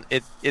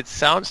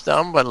sounds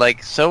dumb, but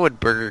like so would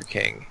Burger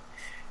King.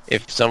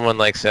 If someone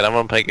like said, "I'm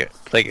gonna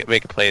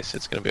make a place,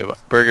 it's gonna be a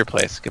burger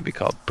place, it's gonna be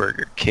called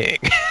Burger King,"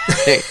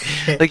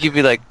 like you'd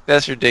be like,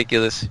 "That's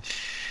ridiculous."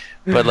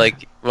 but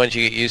like once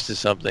you get used to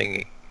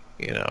something,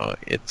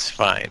 it's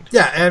fine.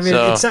 Yeah, I mean,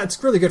 So-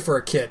 it's really good for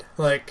a kid.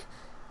 Like,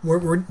 do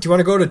you want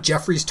to go to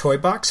Jeffrey's Toy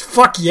Box?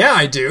 Fuck yeah,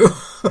 I do.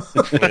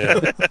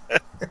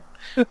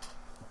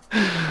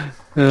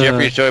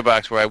 Jeffrey's Toy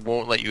Box, where I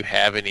won't let you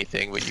have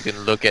anything, but you can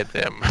look at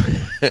them.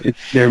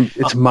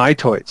 It's my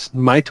toys.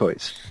 My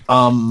toys.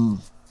 Are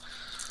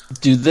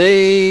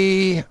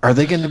they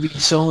going to be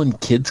selling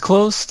kids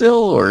clothes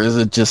still, or is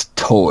it just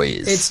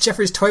toys? It's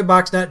Jeffrey's Toy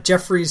Box, not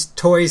Jeffrey's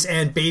Toys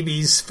and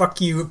Babies. Fuck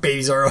you,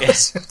 Babies R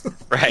Us.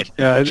 Right.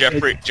 Yeah,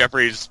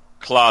 Jeffrey's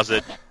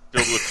closet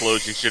filled with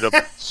clothes he should have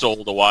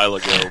sold a while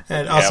ago.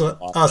 And Yeah,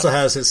 also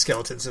has his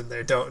skeletons in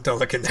there. Don't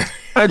look in there.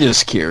 I'm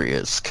just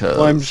curious, because...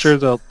 Well, I'm sure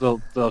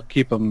they'll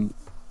keep them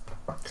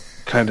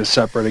kind of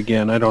separate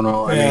again. I don't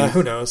know. Yeah,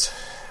 who knows?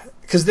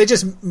 Because they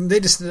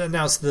just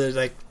announced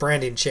the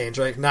branding change,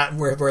 right? Not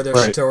where their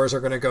Right. stores are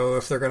going to go,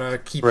 if they're going to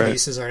keep Right.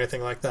 leases or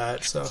anything like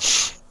that. So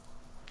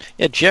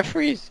Yeah,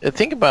 Jeffrey's.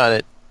 Think about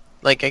it.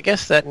 Like, I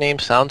guess that name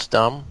sounds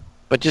dumb,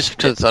 but just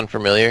because it's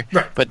unfamiliar.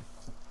 Right. But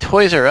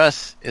Toys R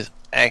Us is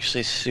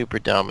actually super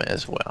dumb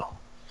as well.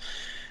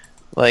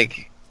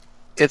 Like,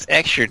 it's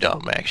extra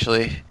dumb,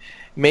 actually.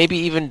 Maybe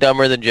even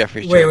dumber than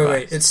Jeffrey's Toy Box.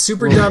 wait. It's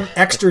super dumb,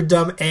 extra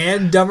dumb,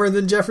 and dumber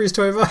than Jeffrey's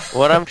Toy Box.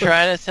 What I'm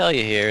trying to tell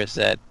you here is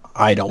that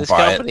I don't this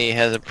buy it. company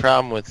has a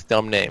problem with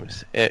dumb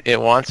names.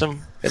 It wants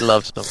them. It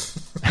loves them.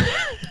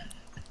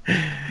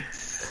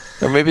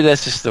 Or maybe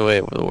that's just the way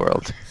of the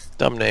world.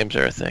 Dumb names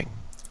are a thing.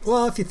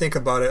 Well, if you think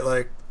about it,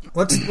 like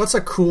what's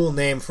a cool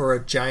name for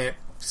a giant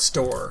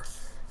store,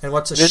 and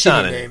what's a There's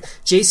not shitty any. name?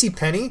 J.C.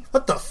 Penney?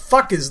 What the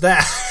fuck is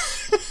that?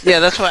 Yeah,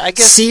 that's why I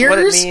guess Sears? what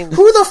it means.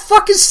 Who the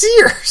fuck is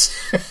Sears?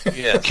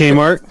 Yeah.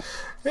 Kmart.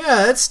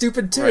 Yeah, that's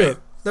stupid too. Right.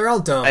 They're all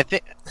dumb. I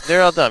think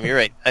they're all dumb. You're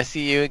right. I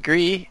see you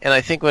agree, and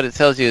I think what it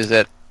tells you is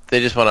that they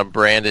just want to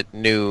brand it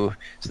new,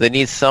 so they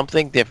need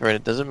something different.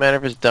 It doesn't matter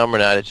if it's dumb or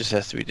not. It just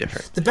has to be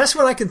different. The best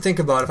one I can think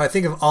about, if I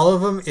think of all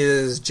of them,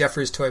 is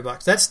Jeffrey's Toy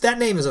Box. That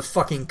name is a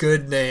fucking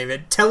good name.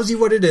 It tells you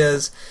what it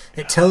is.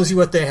 It tells you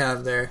what they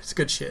have there. It's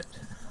good shit.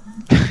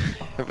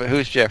 But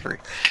who's Jeffrey?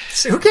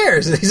 So who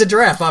cares? He's a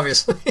giraffe,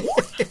 obviously.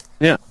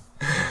 Yeah.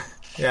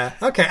 Yeah.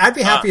 Okay. I'd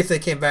be happy if they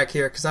came back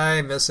here because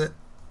I miss it.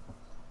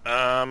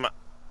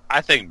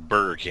 I think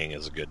Burger King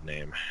is a good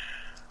name.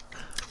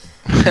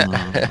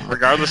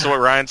 Regardless of what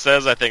Ryan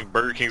says, I think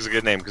Burger King's a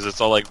good name because it's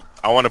all like,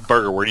 I want a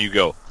burger. Where do you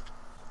go?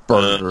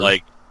 Burger.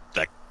 Like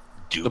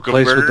Duke The of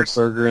place with the Burgers.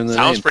 burger in the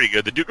Sounds name. pretty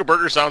good. The Duke of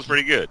Burgers sounds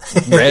pretty good.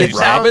 Red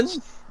Robin?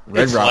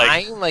 Red It's Robin.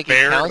 like Like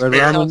Baron, it counts. Red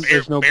Baron, Robin's,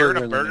 there's no Baron burger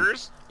of in the name.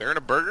 Burgers. Baron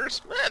of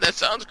Burgers. That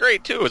sounds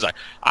great too. It's like,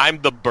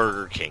 I'm the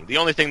Burger King. The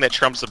only thing that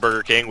trumps the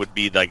Burger King would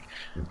be like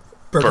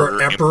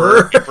Burger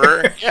Emperor.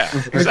 Emperor. Yeah,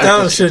 exactly.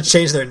 That should have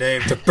changed their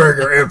name to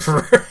Burger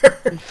Emperor.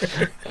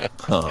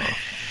 Huh.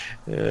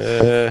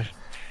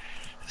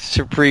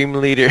 Supreme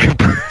Leader.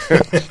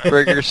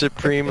 Burger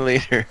Supreme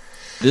Leader.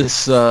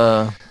 This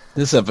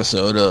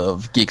episode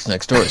of Geeks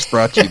Next Door is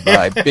brought to you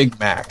by Big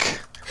Mac.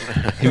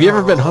 Have you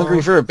ever been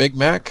hungry for a Big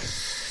Mac?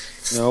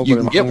 No, You but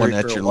can I'm get one hungry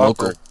at for a your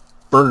Whopper. local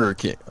Burger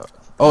King.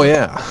 Oh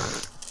yeah,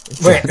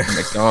 it's Wait. at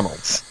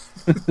McDonald's.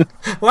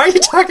 Why are you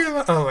talking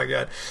about? Oh my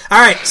god! All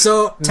right,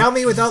 so tell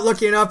me without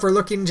looking up or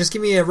looking. Just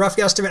give me a rough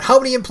estimate. How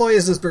many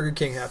employees does Burger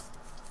King have?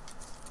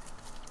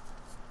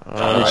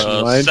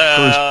 Nationwide?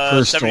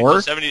 Per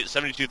store?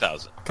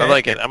 72,000. I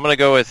like it. I'm gonna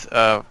go with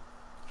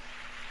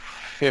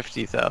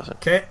 50,000.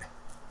 Okay.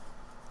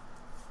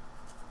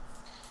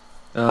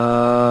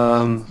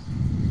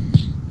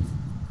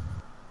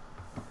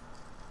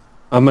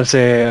 I'm gonna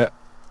say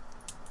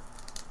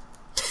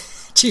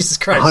Jesus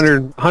Christ.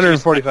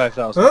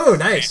 145,000. Oh,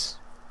 nice.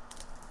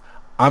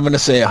 I'm going to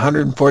say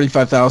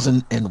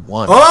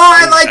 145,001. Oh,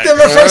 I like the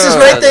Price is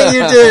Right thing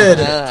you did.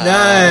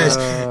 Nice.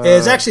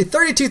 It's actually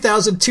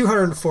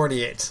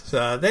 32,248.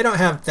 So they don't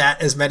have that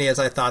as many as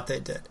I thought they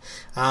did.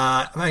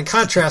 In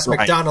contrast, Right.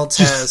 McDonald's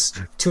has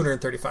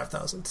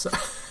 235,000. So.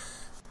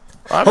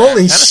 I'm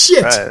Holy kinda shit.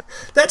 surprised.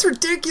 That's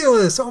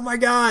ridiculous. Oh my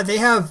god. They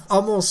have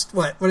almost,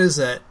 what is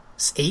that?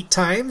 8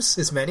 times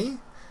as many?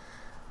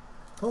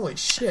 Holy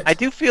shit. I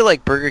do feel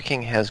like Burger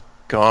King has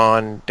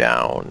gone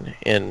down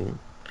in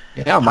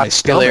Yeah, my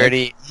stomach.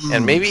 popularity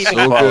and maybe even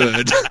So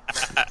quality.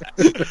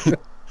 good.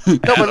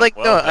 No, but like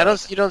Well, no,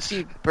 you don't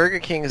see Burger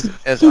Kings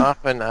as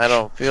often. I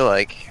don't feel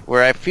like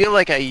where I feel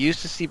like I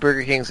used to see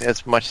Burger Kings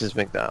as much as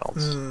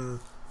McDonald's.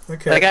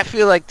 Okay. Like I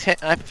feel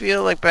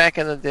like back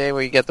in the day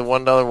where you get the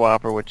 $1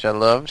 Whopper, which I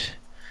loved.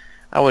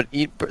 I would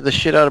eat the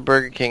shit out of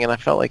Burger King, and I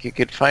felt like you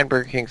could find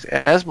Burger Kings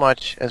as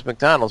much as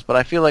McDonald's. But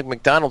I feel like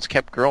McDonald's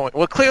kept growing.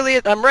 Well, clearly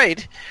I'm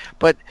right,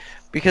 but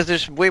because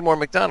there's way more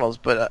McDonald's.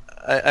 But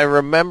I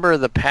remember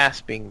the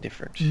past being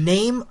different.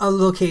 Name a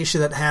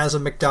location that has a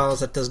McDonald's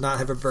that does not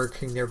have a Burger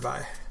King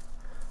nearby.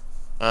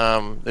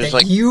 There's That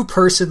like you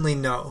personally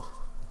know.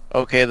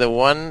 okay, the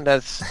one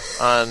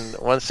that's on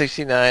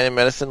 169 in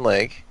Medicine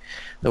Lake,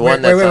 the Wait,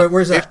 one that's wait, on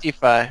where's that?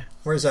 55,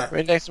 Where's that?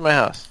 right next to my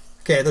house.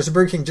 Okay, there's a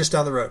Burger King just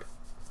down the road.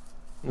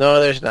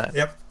 No, there's not.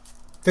 Yep.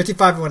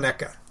 55 in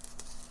Winnetka.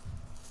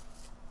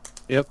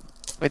 Yep.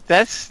 But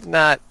that's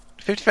not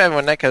 55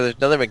 on Netco, there's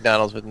another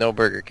McDonald's with no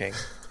Burger King.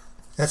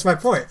 That's my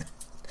point.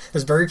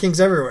 There's Burger Kings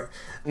everywhere.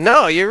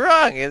 No, you're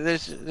wrong.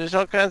 There's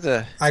all kinds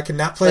of. I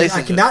cannot places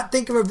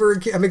think of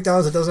a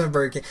McDonald's that doesn't have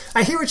Burger King.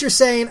 I hear what you're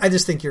saying. I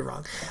just think you're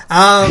wrong.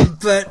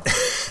 But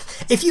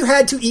if you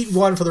had to eat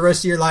one for the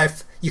rest of your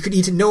life, you could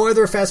eat at no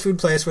other fast food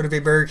place. Would it be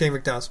Burger King,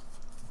 McDonald's?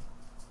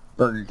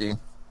 Burger King.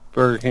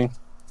 Burger King.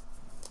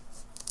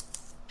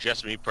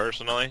 Just me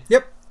personally.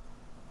 Yep.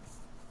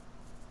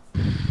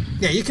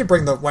 Yeah, you can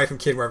bring the wife and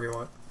kid wherever you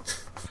want.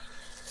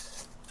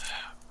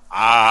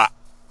 I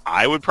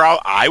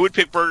would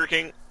pick Burger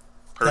King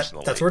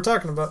personally. That's what we're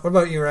talking about. What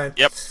about you, Ryan?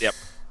 Yep.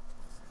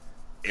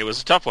 It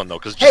was a tough one though,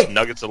 because just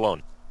nuggets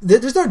alone.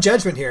 There's no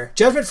judgment here.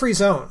 Judgment-free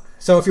zone.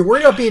 So if you're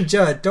worried about being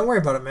judged, don't worry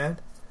about it, man.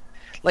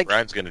 Like,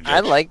 Ryan's gonna judge. I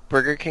like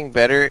Burger King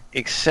better,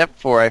 except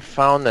for I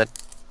found that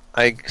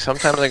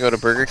sometimes I go to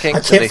Burger King. I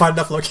can't find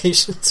enough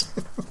locations.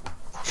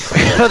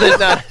 No, there's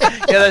not.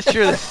 Yeah, that's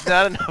true. There's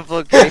not enough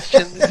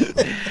locations,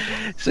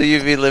 so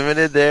you'd be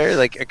limited there.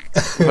 Like,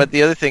 but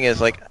the other thing is,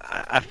 like,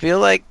 I feel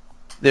like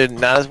they're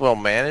not as well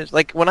managed.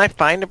 Like when I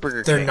find a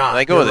Burger They're King, not. and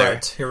I go You're there.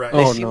 Right. You're right.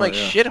 They seem like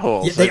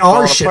shitholes. Yeah, they like,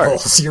 are falling apart.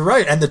 shitholes. You're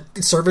right, and the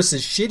service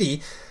is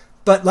shitty.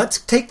 But let's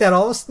take that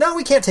all. No,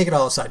 we can't take it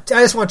all aside.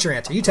 I just want your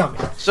answer. You tell me.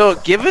 So,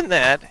 given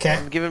that, Okay.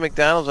 and given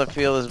McDonald's, I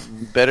feel is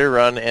better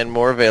run and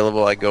more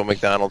available, I go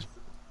McDonald's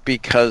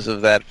because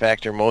of that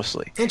factor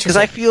mostly. Because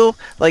Interesting. I feel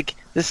like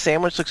this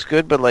sandwich looks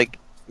good, but like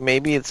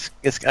maybe it's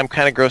I'm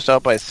kind of grossed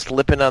out by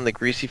slipping on the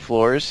greasy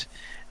floors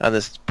on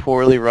this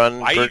poorly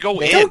run. Why you go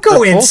in? Don't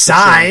go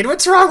inside.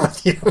 What's wrong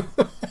with you?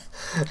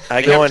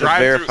 I go in to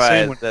drive-through verify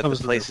same when it that the comes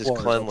to place the is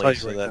floors, I'll cleanly. tell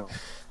So you that right now.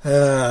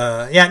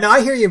 Yeah, no,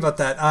 I hear you about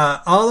that.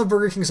 All the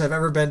Burger Kings I've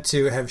ever been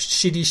to have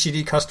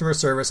shitty customer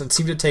service and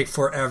seem to take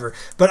forever.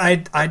 But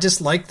I just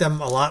like them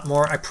a lot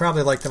more. I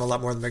probably like them a lot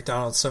more than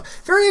McDonald's. So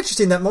very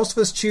interesting that most of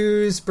us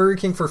choose Burger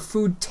King for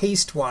food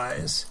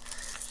taste-wise.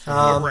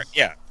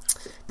 Yeah.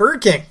 Burger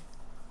King.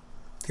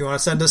 If you want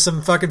to send us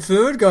some fucking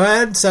food, go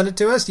ahead, send it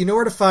to us. You know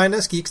where to find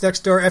us,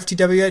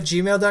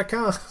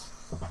 geeksnextdoorftw@gmail.com.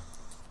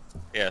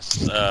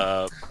 Yes.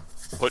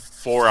 Put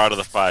 4 out of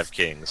the 5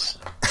 kings.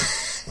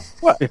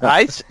 what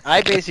I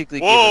basically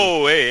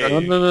Whoa! Hey. No.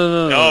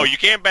 No, you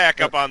can't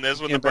back up on this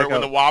when Can't the back when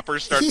up. the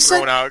Whoppers start He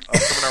coming our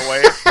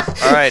way.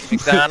 All right,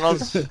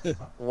 McDonald's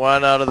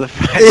 1 out of the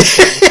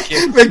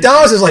 5.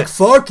 McDonald's is like,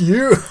 fuck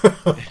you.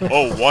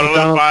 Oh, 1 out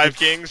of the 5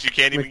 kings. You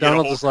can't even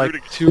McDonald's get is a whole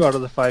like 2 out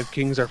of the 5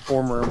 kings are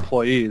former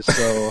employees,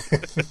 so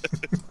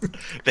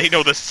They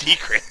know the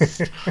secret.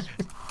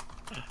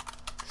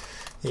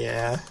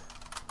 Yeah,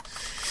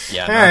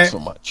 Yeah, All not right. so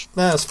much.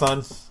 that was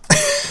fun.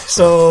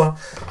 So,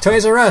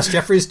 Toys R Us,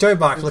 Jeffrey's Toy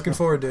Box. Looking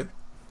forward to it.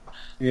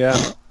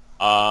 yeah.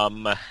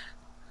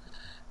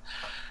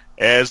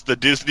 As the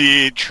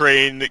Disney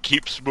train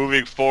keeps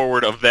moving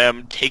forward of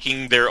them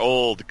taking their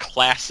old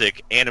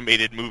classic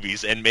animated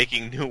movies and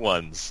making new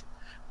ones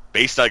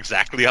based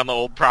exactly on the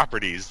old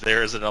properties.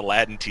 There is an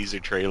Aladdin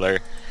teaser trailer,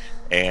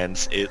 and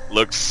it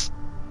looks...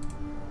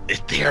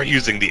 They are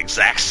using the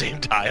exact same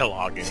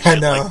dialogue and shit I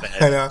know, like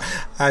that. I know.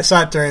 I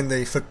saw it during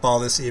the football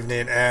this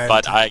evening, and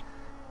But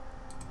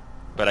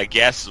I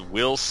guess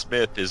Will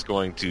Smith is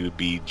going to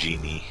be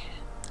Genie.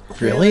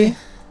 Really?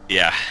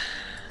 Yeah.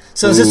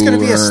 so is this going to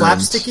be a Worms.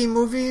 slapsticky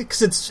movie?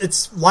 Because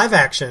it's live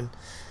action.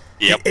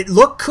 Yep. It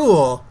looked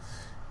cool.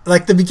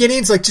 Like the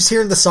beginnings, like just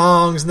hearing the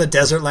songs and the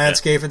desert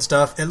landscape and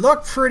stuff. It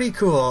looked pretty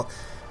cool.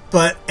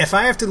 But if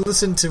I have to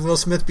listen to Will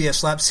Smith be a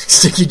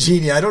slapsticky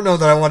genie, I don't know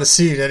that I want to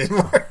see it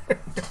anymore.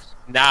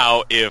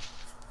 Now, if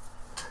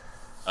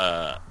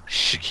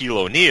Shaquille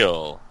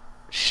O'Neal,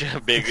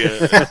 Shazam!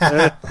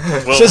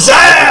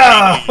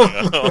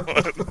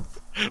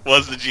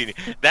 was the genie.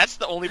 That's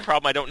the only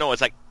problem I don't know.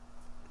 It's like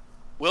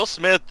Will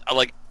Smith.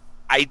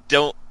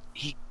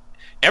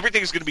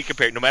 Everything's going to be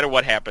compared. No matter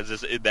what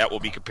happens, that will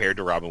be compared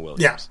to Robin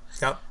Williams.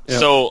 Yeah. Yep.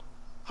 So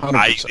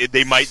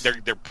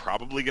 100%. they're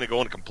probably going to go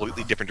in a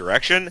completely different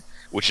direction,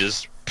 which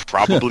is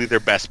probably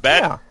their best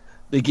bet. Yeah.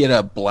 They get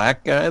a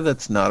black guy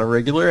that's not a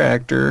regular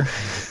actor.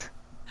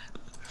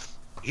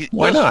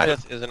 Why Will not?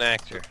 Smith is an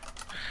actor.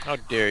 How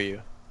dare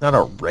you? Not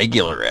a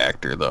regular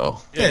actor,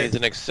 though. Yeah, he's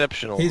an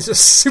exceptional. He's a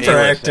super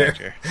A-list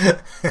actor.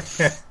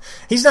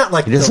 He's not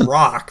like He The doesn't-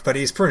 Rock, but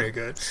he's pretty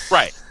good.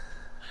 Right.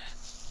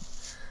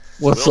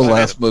 What's Will the Smith.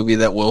 last movie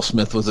that Will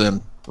Smith was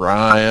in?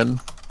 Ryan.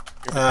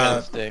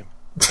 Independence Day.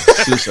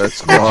 Suicide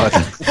Squad.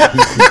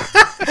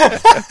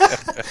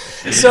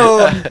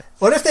 So,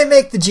 what if they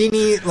make the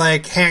genie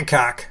like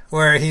Hancock,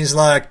 where he's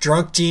like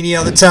drunk genie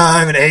all the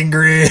time and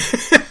angry?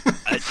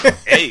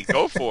 Hey,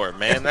 go for it,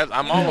 man.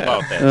 I'm all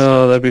about that.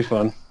 Oh, that'd be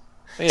fun.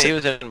 Yeah, he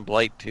was in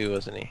Blight too,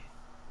 wasn't he?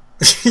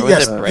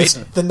 Yes, it Bright? it's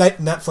the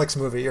Netflix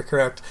movie. You're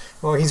correct.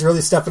 Well, he's really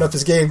stepping up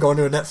his game going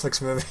to a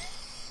Netflix movie.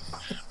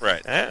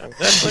 Right.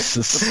 That's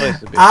the place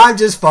to be. I'm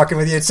just fucking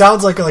with you. It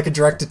sounds like a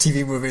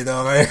direct-to-TV movie,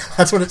 though. Right?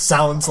 That's what it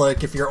sounds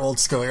like if you're old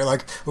school. You're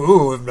like,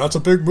 ooh, that's a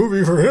big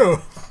movie for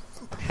him.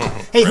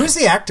 Hey, who's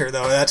the actor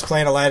though that's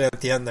playing Aladdin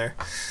at the end there?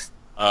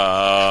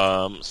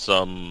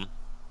 Some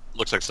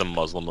Looks like some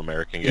Muslim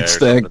American guy. It's or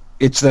that. something.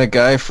 It's that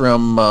guy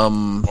from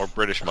Or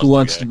British Muslim Who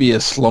Wants guy. to Be a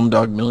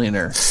Slumdog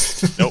Millionaire.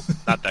 Nope,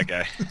 not that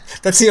guy.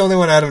 That's the only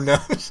one Adam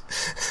knows.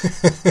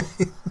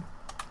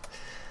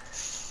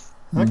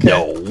 Okay.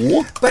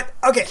 No. But,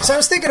 okay, so I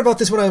was thinking about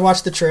this when I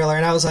watched the trailer,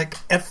 and I was like,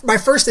 my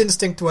first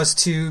instinct was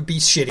to be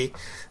shitty.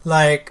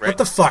 Like, Right. what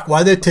the fuck?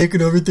 Why are they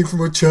taking everything from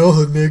our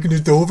childhood and making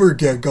it over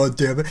again? God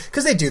damn it.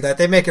 Because they do that.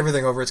 They make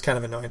everything over. It's kind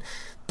of annoying.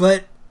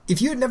 But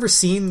if you had never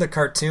seen the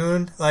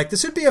cartoon, like,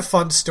 this would be a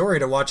fun story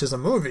to watch as a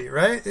movie,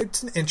 right?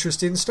 It's an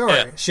interesting story.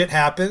 Yeah. Shit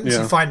happens.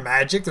 Yeah. You find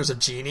magic. There's a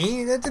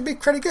genie. That'd be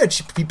pretty good.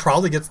 He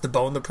probably gets to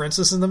bone the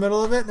princess in the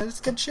middle of it, and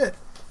it's good shit.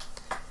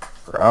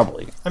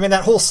 Probably. I mean,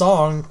 that whole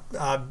song,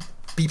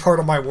 Be Part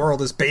of My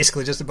World, is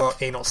basically just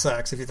about anal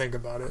sex, if you think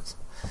about it.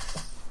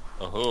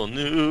 A whole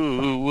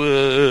new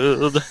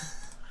world.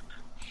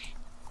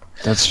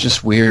 That's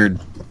just weird.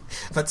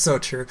 But so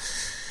true.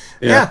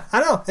 Yeah. Yeah, I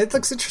know. It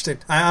looks interesting.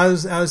 I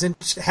was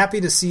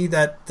happy to see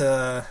that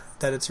that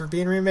it's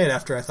being remade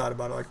after I thought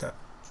about it like that.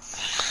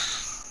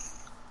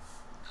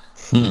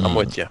 I'm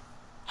with you.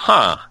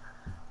 Huh.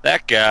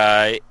 That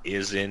guy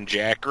is in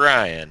Jack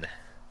Ryan.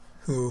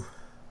 Who?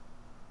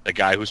 The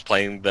guy who's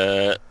playing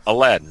the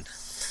Aladdin.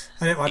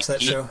 I didn't watch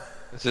that show.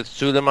 Is it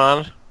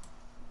Suleiman?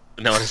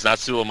 No, it's not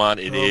Suleiman.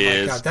 It Oh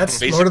is my god,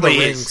 that's Lord of the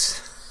basically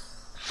Rings.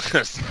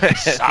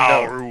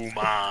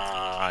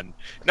 Saruman.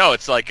 No,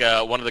 it's like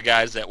one of the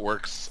guys that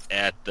works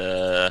at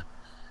the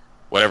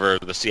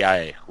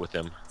CIA with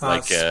him.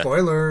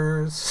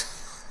 Spoilers.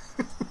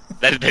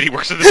 That he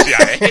works at the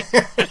CIA.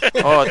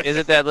 Oh, is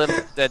it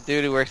that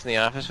dude who works in the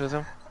office with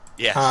him?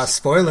 Yes.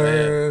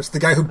 Spoilers. The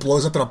guy who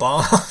blows up in a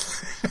bomb.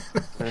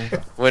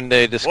 When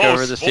they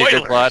discover the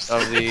secret plot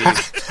of the...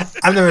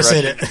 I've never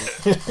seen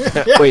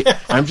it. Wait,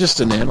 I'm just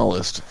an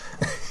analyst.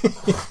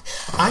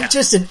 I'm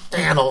just an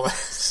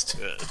analyst.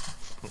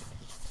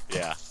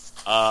 Yeah.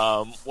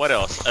 What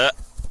else?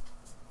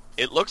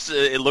 It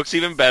looks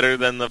even better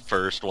than the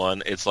first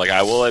one. It's like,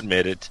 I will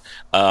admit it.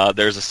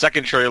 There's a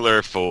second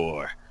trailer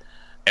for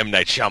M.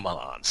 Night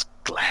Shyamalan's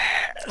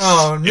Glass.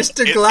 Oh,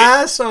 Mr.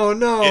 Glass? Oh,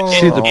 no.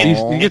 See the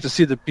beast. You get to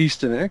see the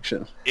beast in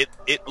action. It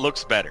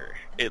looks better.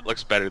 It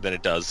looks better than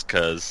it does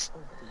because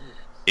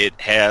it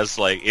has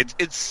like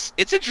it's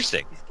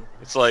interesting.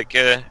 It's like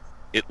it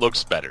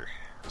looks better.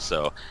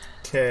 So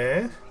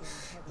Okay.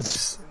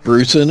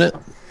 Bruce in it?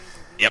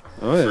 yep,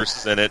 Oh, yeah. Bruce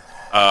is in it.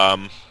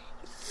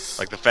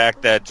 Like the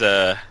fact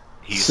that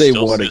he's Say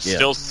still, what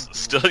again?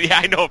 still yeah,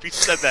 I know if he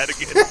said that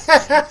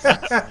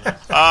again.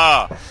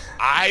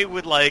 I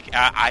would like.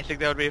 I think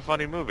that would be a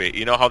funny movie.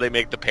 You know how they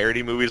make the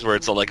parody movies where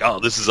it's all like, oh,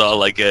 this is all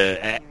like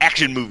a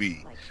action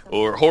movie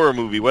or horror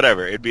movie,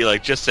 whatever. It'd be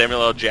like just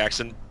Samuel L.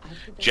 Jackson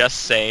just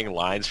saying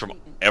lines from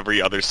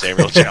every other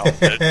Samuel Jackson.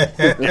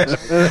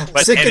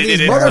 But Sick of these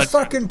edited in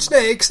motherfucking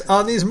snakes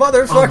on these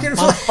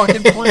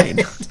motherfucking plane.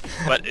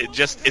 but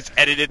it's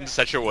edited in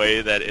such a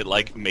way that it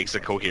like makes a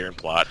coherent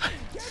plot.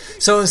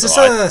 So is this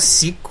So a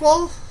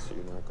sequel?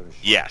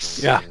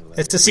 Yes. Yeah.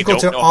 It's a sequel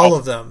to don't know all how-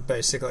 of them,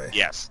 basically.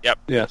 Yes. Yep.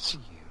 Yes.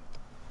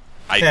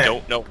 I Yeah.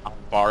 don't know how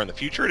far in the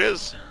future it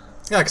is.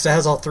 Yeah, because it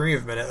has all three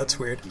of them in it. That's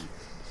weird.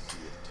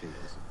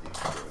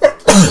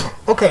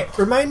 Okay,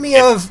 remind me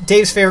of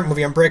Dave's favorite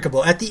movie,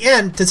 Unbreakable. At the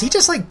end, does he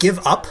just, like,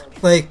 give up?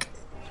 Like,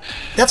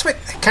 that's what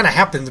kind of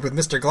happens with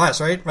Mr. Glass,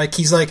 right? Like,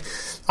 he's like,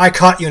 I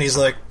caught you, and he's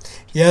like,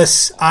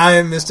 yes,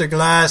 I'm Mr.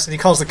 Glass, and he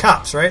calls the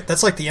cops, right?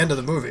 That's, like, the end of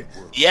the movie.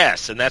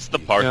 Yes, and that's the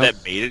part Yep.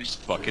 that made it just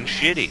fucking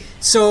shitty.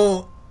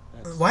 So,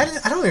 why did...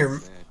 I don't even...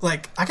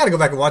 Like, I gotta go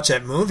back and watch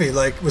that movie.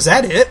 Like, was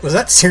that it? Was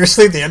that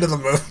seriously the end of the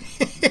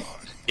movie?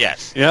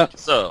 Yes. Yeah.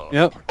 So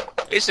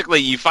Yep. basically,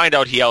 you find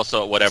out he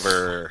also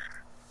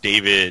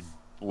David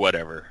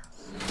whatever.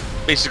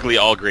 Basically,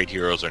 all great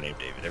heroes are named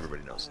David.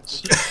 Everybody knows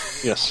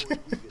this. Yes.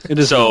 It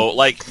is. So,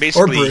 like,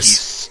 basically,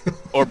 Bruce.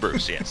 or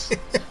Bruce, yes.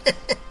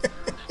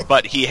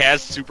 But he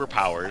has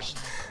superpowers.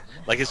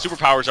 Like, his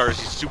superpowers are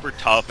he's super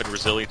tough and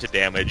resilient to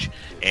damage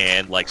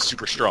and, like,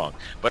 super strong.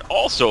 But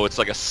also, it's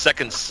like a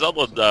second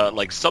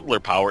subtler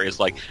power is,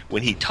 like,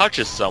 when he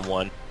touches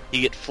someone,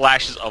 he get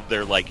flashes of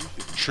their, like,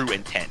 true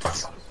intent.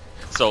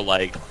 So,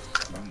 like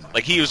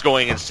he was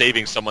going and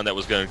saving someone that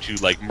was going to,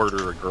 like,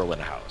 murder a girl in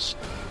a house.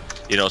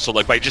 You know, so,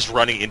 like, by just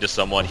running into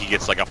someone, he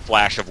gets, like, a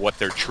flash of what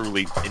they're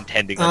truly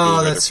intending on doing. Oh,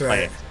 or their that's plan.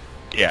 right.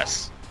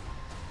 Yes.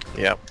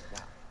 Yep.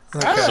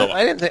 Okay. So-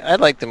 I didn't think I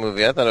liked the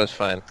movie. I thought it was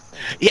fine.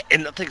 Yeah,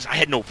 and the thing is, I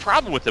had no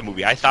problem with the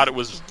movie. I thought it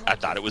was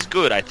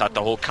good. I thought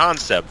the whole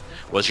concept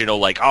was, you know,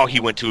 like, oh, he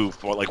went to,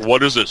 like,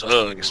 what is this?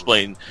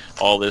 Explain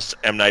all this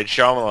M. Night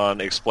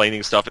Shyamalan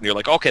explaining stuff, and you're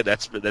like, okay,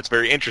 that's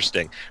very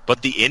interesting.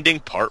 But the ending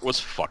part was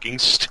fucking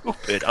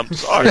stupid. I'm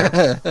sorry.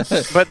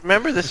 But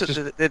remember, this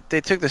is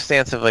they took the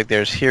stance of like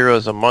there's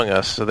heroes among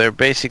us, so they're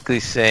basically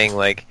saying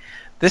like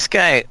this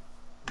guy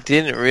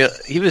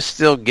he was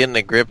still getting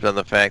a grip on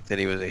the fact that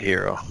he was a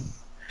hero.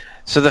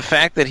 So the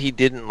fact that he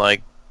didn't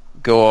like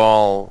go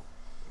all,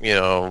 you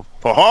know,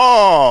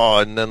 ha,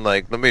 and then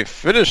like let me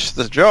finish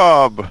the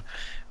job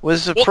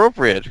was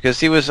appropriate because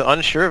he was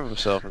unsure of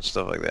himself and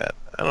stuff like that.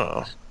 I don't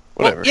know.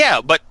 Whatever. Well,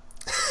 yeah, but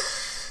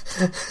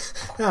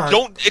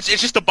Don't. It's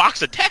just a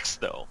box of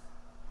text though.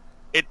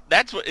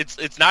 That's what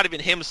it's not even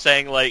him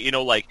saying like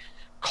like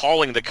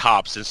calling the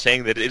cops and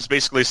saying that. It's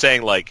basically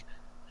saying like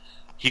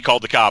he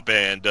called the cop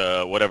and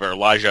whatever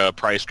Elijah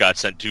Price got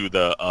sent to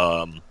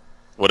the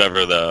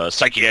whatever the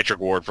psychiatric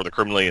ward for the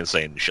criminally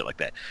insane and shit like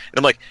that. And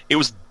I'm like, it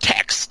was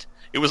text.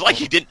 It was like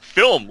he didn't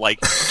film like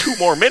 2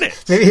 more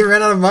minutes. Maybe he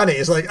ran out of money.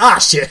 He's like,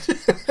 shit.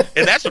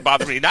 And that's what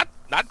bothers me. Not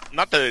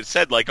that it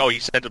said like, oh, he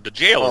sent him to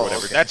jail or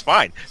whatever. Okay. That's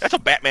fine. That's a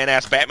Batman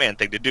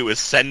thing to do, is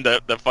send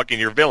the fucking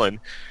your villain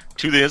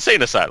to the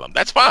insane asylum.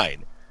 That's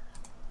fine.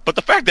 But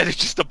the fact that it's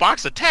just a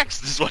box of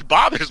text is what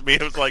bothers me.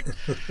 It was like,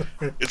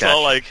 it's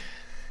all like,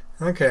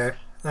 okay.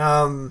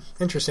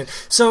 Interesting.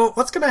 So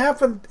what's gonna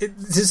happen?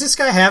 Does this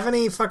guy have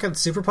any fucking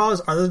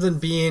superpowers other than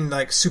being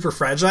like super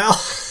fragile?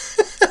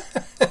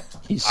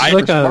 He's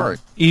like smart.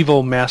 an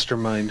evil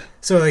mastermind.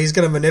 So he's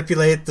gonna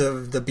manipulate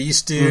the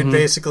Beast dude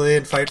basically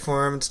and fight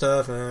for him and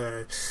stuff.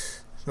 Alright.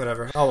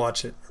 Whatever. I'll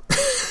watch it.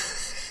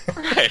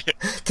 right.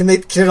 Can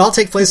it all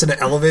take place in an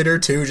elevator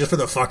too, just for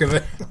the fuck of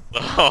it?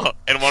 Oh,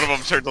 and one of them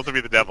turns out to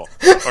be the devil,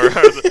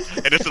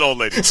 and it's an old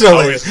lady. It's an old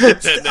lady.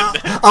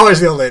 Always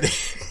the old lady.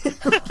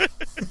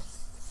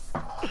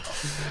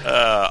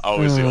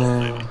 Always the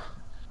old lady.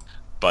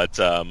 But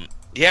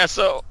yeah,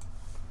 so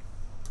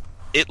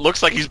it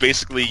looks like he's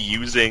basically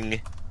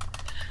using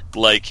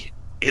like,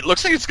 it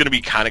looks like it's going to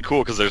be kind of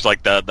cool because there's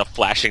like the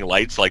flashing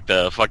lights, like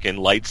the fucking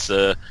lights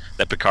that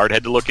Picard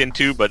had to look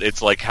into, but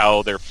it's like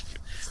how they're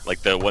like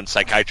the one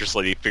psychiatrist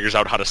lady figures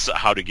out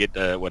how to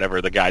get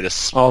whatever the guy to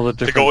all the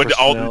different to go into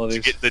all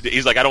personalities.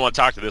 he's like, I don't want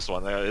to talk to this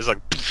one. It's like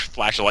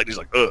flash of light. And he's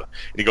like, ugh,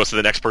 and he goes to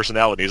the next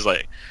personality. He's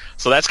like,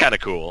 so that's kind of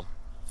cool.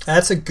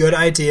 That's a good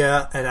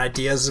idea, and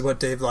ideas is what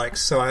Dave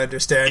likes, so I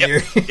understand your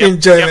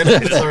enjoyment.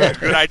 It's a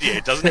good idea.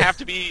 It doesn't have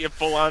to be a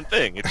full-on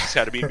thing. It's just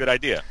got to be a good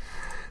idea.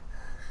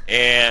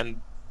 And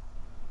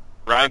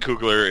Ryan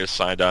Coogler is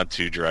signed on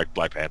to direct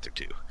Black Panther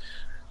 2.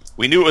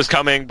 We knew it was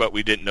coming, but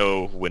we didn't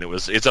know when it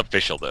was. It's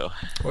official, though.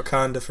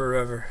 Wakanda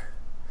forever.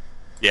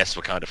 Yes,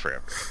 Wakanda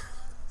forever.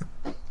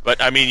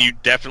 But, I mean, you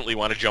definitely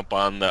want to jump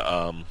on the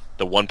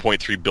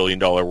 $1.3 billion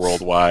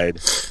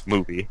worldwide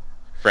movie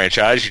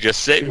franchise. You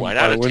just say, why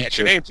not attach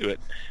your name to it?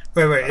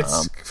 Wait,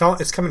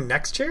 it's coming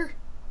next year?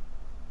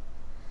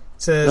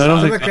 It says, I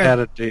don't think they had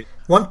a date.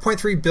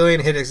 1.3 billion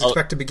hit is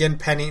expected to begin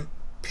penning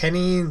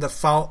the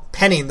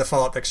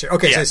Fallout next year.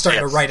 Okay, so they're starting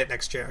to write it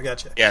next year. I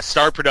gotcha. Yeah,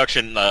 start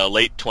production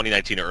late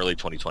 2019 or early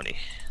 2020.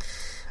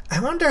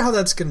 I wonder how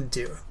that's going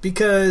to do,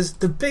 because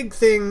the big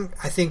thing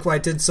I think why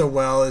it did so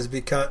well is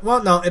because,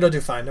 well, no, it'll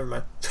do fine. Never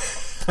mind.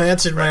 I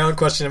answered my own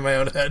question in my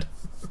own head.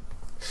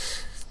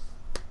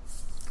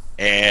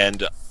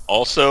 And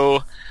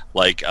also,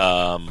 like,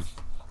 I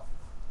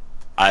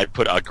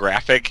put a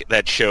graphic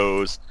that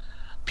shows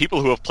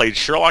people who have played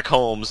Sherlock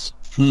Holmes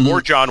or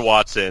John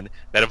Watson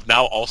that have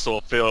now also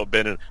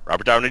been in.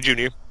 Robert Downey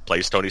Jr.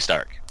 plays Tony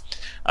Stark.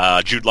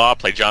 Jude Law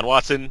played John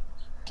Watson,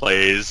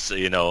 plays,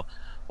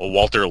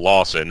 Walter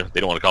Lawson.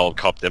 They don't want to call him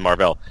Captain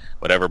Marvel.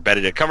 Whatever.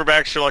 Benedict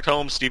Cumberbatch, Sherlock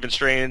Holmes, Stephen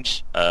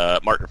Strange,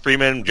 Martin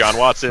Freeman, John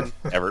Watson,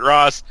 Everett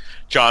Ross.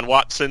 John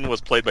Watson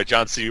was played by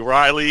John C.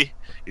 Reilly.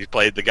 He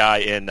played the guy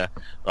in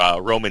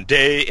Roman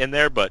Day in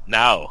there, but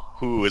now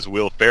who is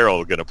Will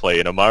Ferrell going to play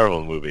in a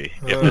Marvel movie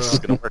if this is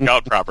going to work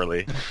out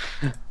properly?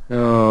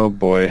 Oh,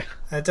 boy.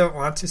 I don't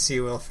want to see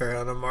Will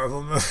Ferrell in a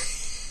Marvel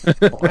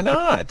movie. Why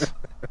not?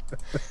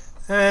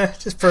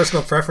 Just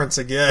personal preference,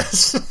 I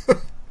guess.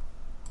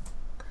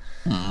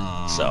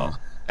 So,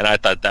 and I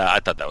thought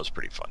that was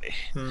pretty funny.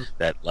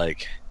 That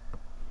like,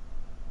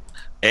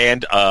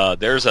 and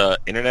there's a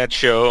internet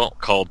show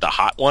called The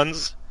Hot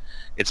Ones.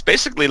 It's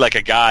basically like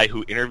a guy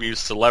who interviews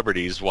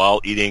celebrities while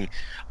eating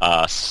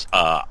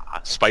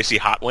spicy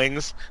hot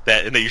wings.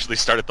 And they usually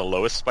start at the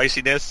lowest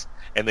spiciness,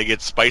 and they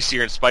get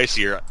spicier and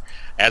spicier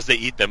as they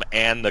eat them,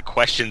 and the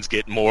questions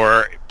get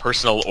more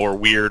personal or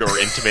weird or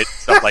intimate,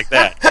 stuff like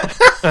that.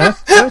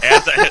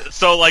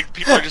 So, like,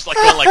 people are just like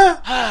going like,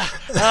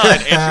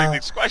 and answering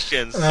these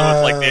questions. So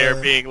it's like they're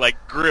being like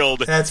grilled.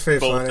 That's pretty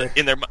funny.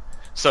 In their.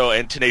 So,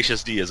 and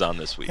Tenacious D is on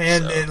this week.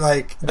 And so. it,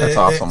 like,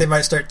 awesome. they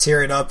might start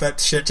tearing up at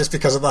shit just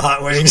because of the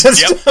hot wings. Yep.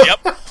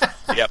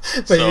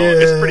 So yeah,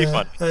 it's pretty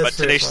funny. But pretty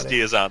Tenacious funny.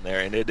 D is on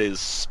there, and it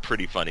is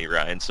pretty funny,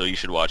 Ryan. So you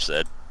should watch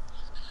that.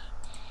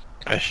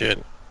 I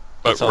should.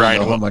 But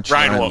How much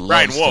Ryan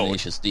loves won't.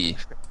 Tenacious D.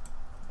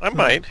 I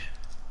might.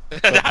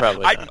 But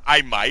probably not.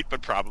 I might,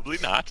 but probably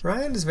not.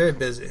 Ryan is very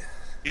busy.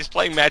 He's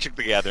playing Magic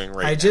the Gathering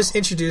right now. I just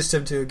introduced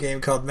him to a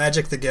game called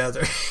Magic the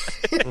Gathering.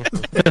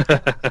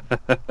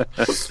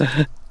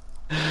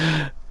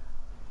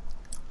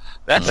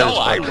 That's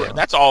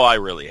all I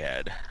really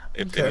had.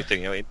 If Okay.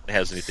 anything, it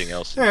has anything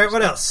else. All right,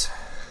 what else?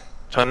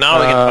 So now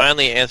we can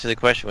finally answer the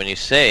question. When you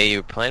say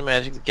you're playing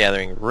Magic the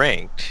Gathering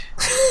ranked,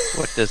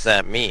 what does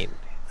that mean?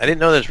 I didn't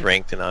know there's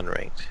ranked and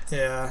unranked.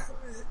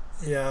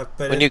 Yeah,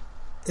 but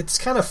it's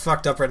kind of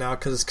fucked up right now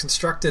because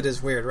constructed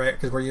is weird, right?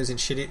 Because we're using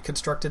shitty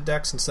constructed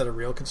decks instead of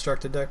real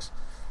constructed decks.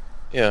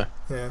 Yeah.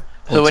 Yeah.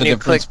 So What's when the you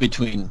difference click,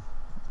 between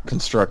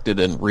constructed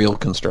and real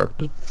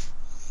constructed?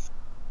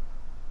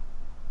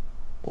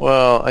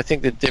 Well, I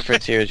think the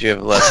difference here is you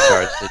have less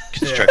cards to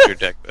construct your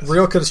deck with.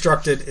 Real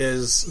constructed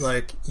is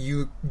like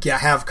you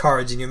have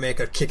cards and you make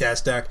a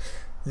kick-ass deck.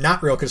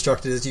 Not real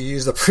constructed is you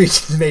use the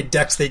pre-made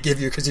decks they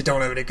give you because you don't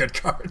have any good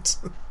cards.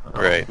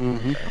 Right.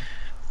 Mm-hmm.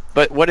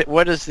 But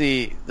what is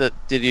the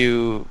did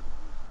you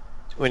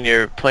when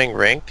you're playing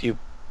ranked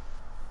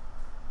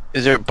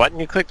is there a button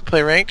you click to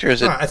play ranked, or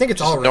is it? I think it's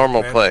just all ranked,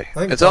 normal man. play. I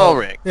think it's all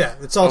ranked. Yeah,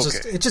 it's all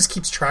Okay. it just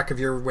keeps track of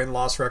your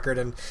win-loss record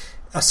and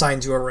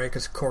assigns you a rank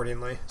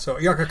accordingly. So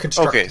you're going to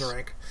construct Okay. the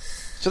rank.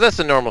 So that's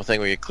the normal thing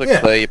where you click Yeah.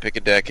 play, you pick a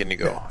deck, and you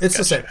go. Yeah, it's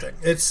the same Gotcha. thing.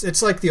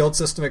 It's like the old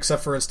system,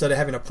 except for instead of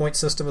having a point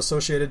system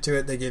associated to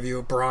it, they give you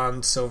a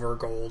bronze, silver,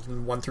 gold,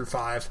 and 1 through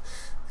 5,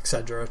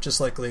 etc.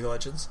 Just like League of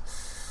Legends.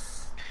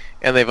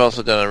 And they've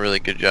also done a really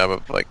good job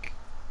of like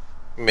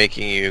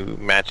making you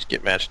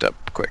get matched up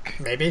quick.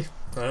 Maybe?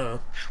 I don't know.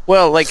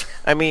 Well, like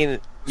I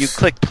mean, you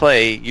click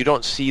play, you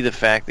don't see the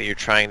fact that you're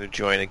trying to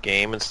join a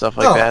game and stuff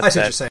like that. I see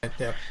what you're saying.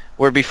 Yeah.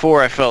 Where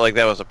before I felt like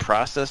that was a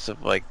process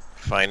of like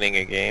finding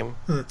a game.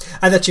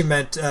 I thought you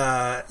meant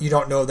you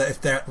don't know that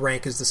if that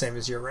rank is the same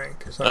as your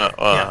rank. So, I No, don't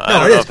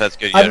it know is. if that's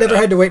good I've yet or never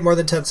not. had to wait more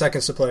than 10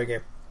 seconds to play a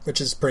game, which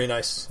is pretty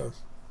nice. So. And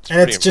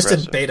pretty it's just in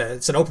impressive. beta.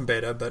 It's an open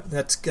beta, but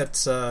that's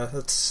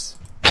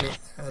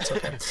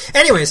okay.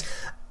 Anyways,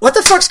 what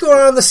the fuck's going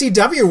on in the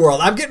CW world?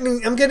 I'm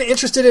getting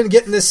interested in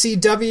getting the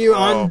CW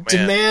on man.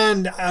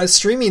 demand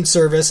streaming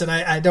service, and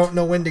I don't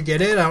know when to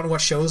get it. I don't know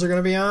what shows are going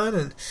to be on.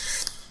 And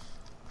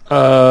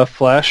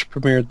Flash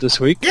premiered this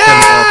week. yeah,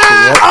 Haven't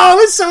watched it yet. oh,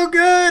 it's so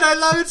good. I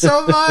love it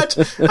so much.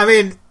 I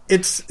mean,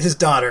 it's his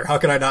daughter. How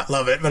can I not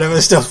love it? But it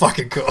was still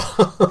fucking cool.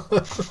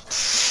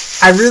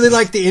 I really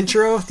liked the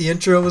intro. The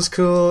intro was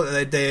cool.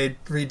 They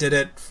redid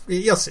it.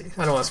 You'll see.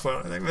 I don't want to spoil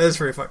anything, but it's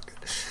pretty fucking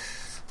good.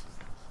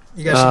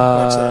 You guys should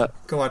watch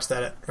that. Go watch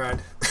that, Ryan.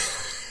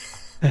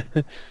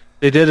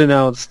 They did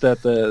announce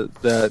that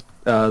the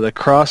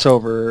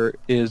crossover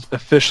is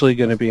officially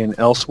going to be an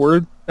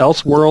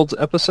Elseworlds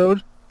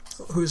episode.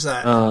 Who's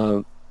that?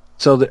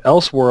 So the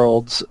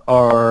Elseworlds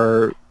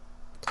are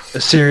a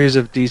series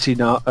of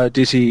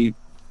DC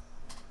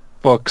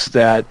books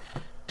that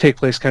take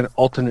place kind of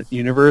alternate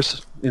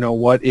universe. You know,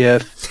 what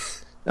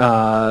if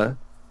Pa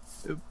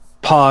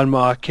and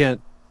Ma can't,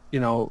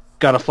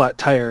 got a flat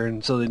tire,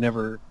 and so they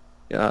never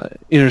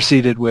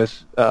interceded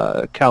with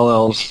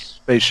Kal-El's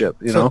spaceship.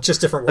 So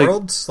just different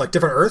worlds, like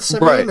different Earths. I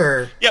mean, Right.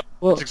 or Yep,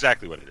 Well- that's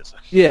exactly what it is.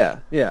 Yeah.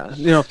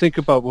 Think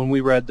about when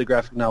we read the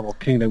graphic novel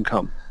Kingdom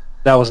Come.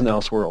 That was an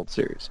Elseworld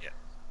series.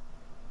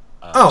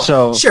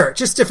 sure,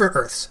 just different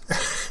Earths.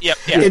 Yep.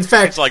 Yeah. In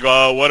fact- it's like,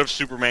 what if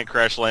Superman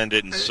crash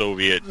landed in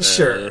Soviet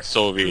Sure.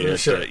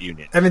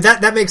 Union? I mean,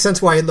 that makes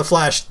sense why in The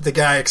Flash the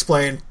guy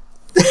explained,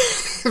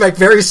 like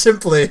very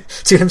simply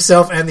to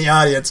himself and the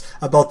audience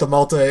about the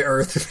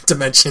multi-Earth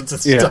dimensions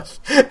and Yeah. stuff.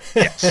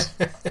 Yes.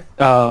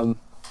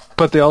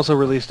 But they also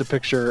released a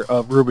picture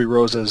of Ruby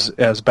Rose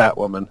as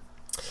Batwoman.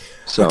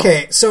 So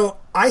Okay, so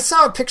I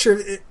saw a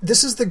picture.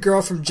 This is the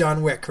girl from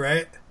John Wick,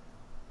 right?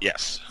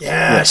 Yes.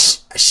 Yeah,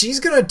 she's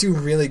gonna do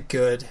really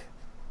good.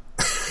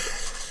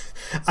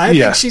 I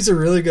think she's a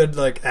really good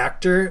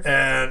actor,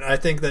 and I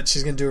think that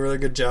she's gonna do a really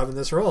good job in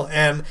this role.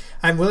 And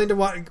I'm willing to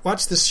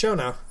watch this show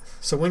now.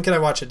 So when can I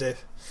watch it,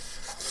 Dave?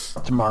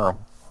 Tomorrow.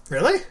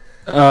 Really?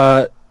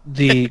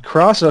 the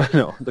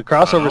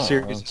crossover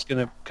series is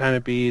going to kind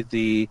of be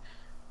the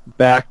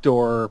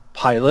backdoor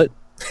pilot,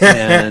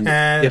 and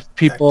if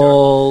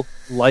people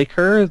like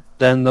her,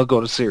 then they'll go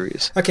to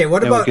series. Okay,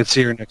 what And we about could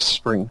see her next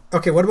spring.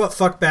 okay? What about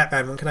Fuck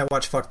Batman? When can I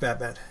watch Fuck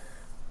Batman?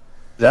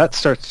 That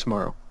starts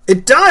tomorrow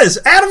It does.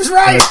 Adam's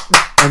right.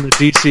 on the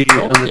DC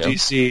yeah.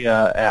 DC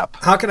app.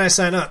 How can I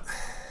sign up?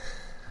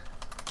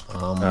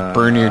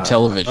 Burn your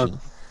television.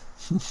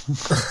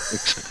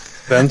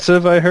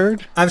 Expensive, I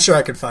heard. I'm sure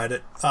I can find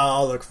it.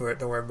 I'll look for it.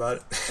 Don't worry about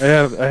it.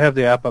 I have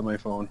the app on my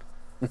phone.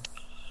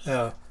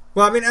 Oh.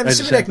 Well, I mean, I'm I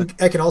just assuming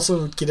I can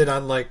also get it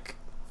on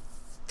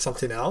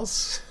something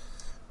else.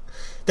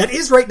 That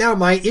is right now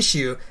my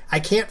issue. I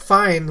can't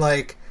find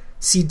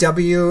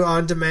CW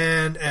on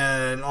demand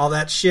and all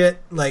that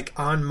shit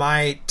on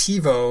my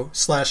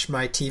TiVo /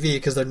 my TV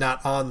because they're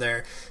not on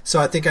there. So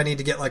I think I need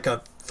to get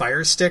a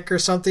Fire Stick or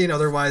something.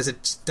 Otherwise,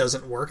 it just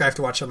doesn't work. I have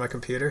to watch it on my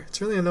computer.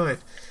 It's really annoying.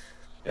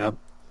 Yeah.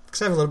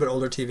 Because I have a little bit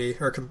older TV.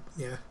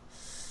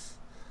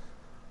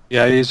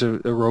 Yeah, I use a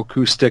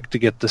Roku stick to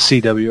get the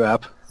CW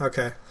app.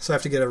 Okay, so I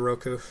have to get a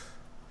Roku. I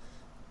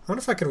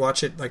wonder if I could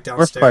watch it Or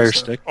downstairs. Fire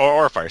Stick.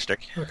 Or a Fire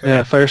Stick. Okay.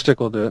 Yeah, Fire Stick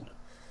will do it.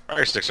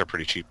 Fire Sticks are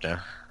pretty cheap now.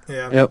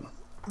 Yeah. Yep.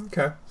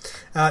 Okay.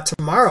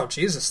 Tomorrow,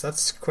 Jesus,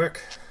 that's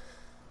quick.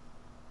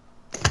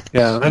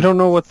 Yeah, I don't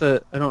know. It's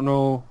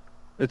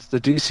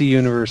the DC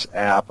Universe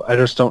app. I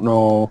just don't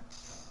know,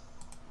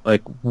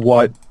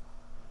 what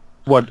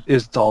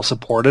is all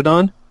supported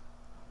on,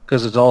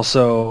 because it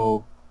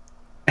also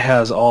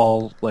has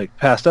all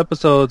past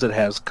episodes. It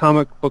has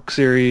comic book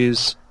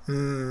series.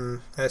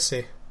 I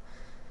see.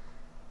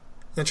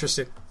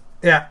 Interesting.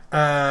 Yeah.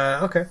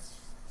 Okay.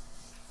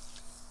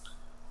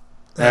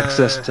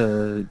 Access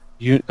to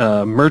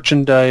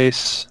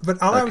merchandise. But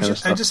that kind of I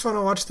stuff. just want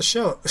to watch the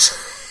show.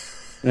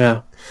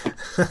 Yeah.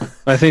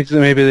 I think that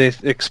maybe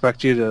they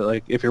expect you to,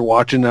 like, if you're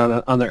watching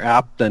on their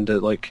app, then to,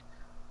 like,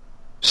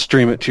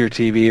 stream it to your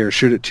TV or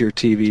shoot it to your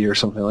TV or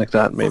something like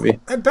that, maybe.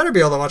 I better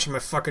be able to watch it on my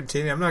fucking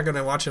TV. I'm not going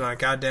to watch it on a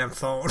goddamn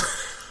phone.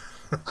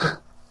 Have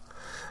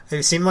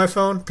you seen my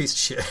phone? Piece of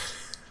shit.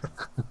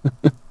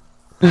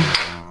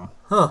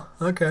 Huh,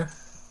 okay.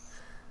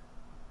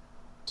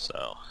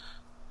 So,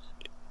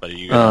 but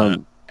you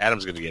gonna,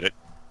 Adam's going to get it.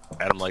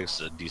 Adam likes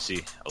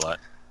DC a lot.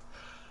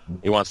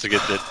 He wants to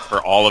get it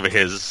for all of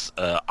his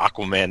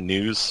Aquaman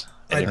news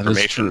and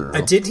information.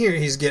 I did hear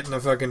he's getting a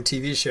fucking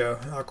TV show,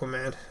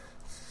 Aquaman.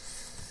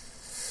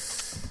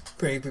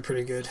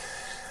 Pretty good.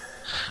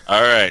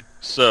 All right,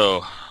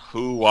 so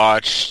who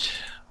watched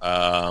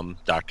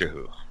Doctor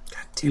Who?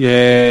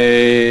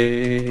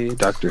 Yay,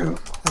 Doctor Who.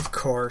 Of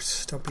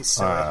course. Don't be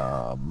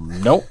silly.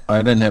 Nope, I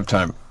didn't have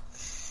time.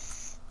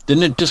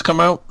 Didn't it just come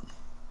out?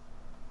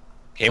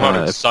 Came out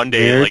on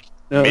Sunday, like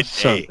midday.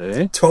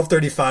 Sunday.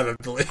 12:35, I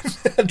believe,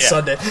 on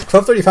Sunday.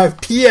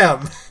 12:35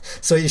 p.m.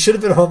 So you should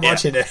have been home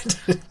watching it.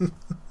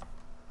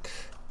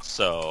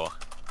 So,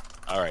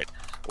 all right.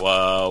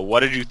 Well, what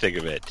did you think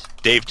of it?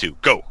 Dave 2,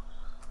 go.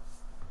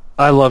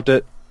 I loved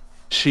it.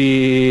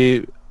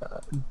 She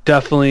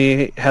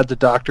definitely had the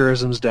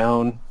doctorisms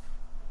down.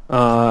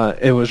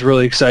 It was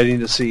really exciting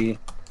to see.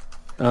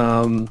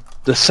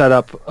 The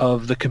setup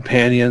of the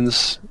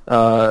companions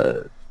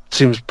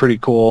seems pretty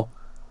cool.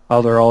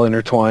 How they're all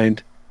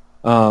intertwined.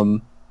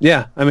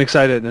 Yeah, I'm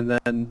excited. And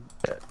then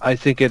I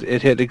think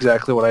it hit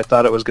exactly what I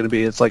thought it was going to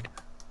be. It's like,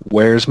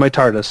 where's my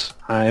TARDIS?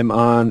 I'm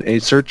on a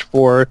search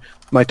for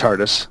my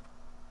TARDIS.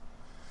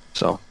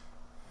 So,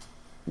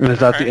 and I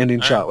thought the ending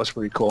shot was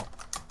pretty cool.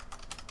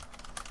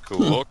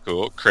 Cool.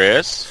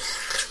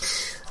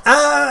 Chris?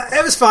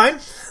 It was fine.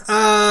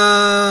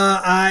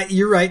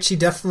 You're right. She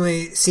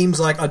definitely seems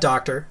like a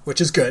doctor, which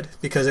is good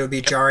because it would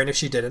be jarring if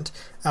she didn't.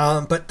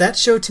 But that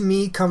show to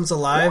me comes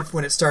alive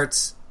when it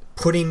starts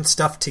putting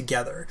stuff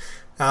together.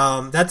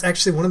 That's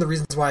actually one of the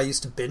reasons why I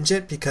used to binge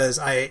it, because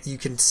you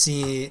can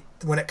see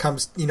when it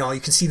comes, you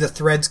can see the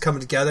threads coming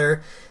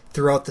together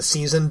throughout the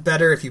season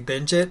better if you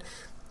binge it,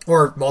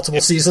 or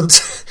multiple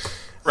seasons.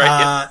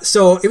 Right.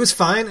 So it was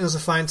fine. It was a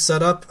fine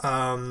setup.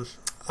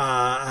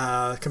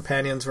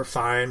 Companions were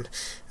fine.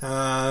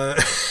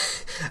 But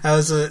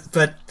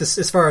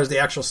as far as the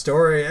actual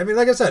story, I mean,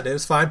 like I said, it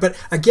was fine. But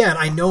again,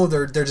 I know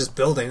they're just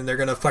building, and they're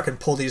gonna fucking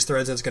pull these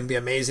threads, and it's gonna be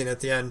amazing at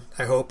the end,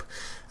 I hope.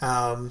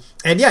 And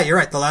yeah, you're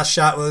right. The last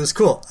shot was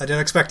cool. I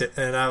didn't expect it,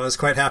 and I was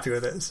quite happy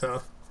with it.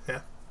 So yeah.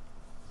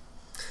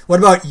 What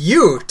about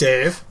you,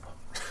 Dave?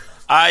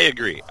 I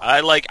agree.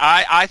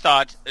 I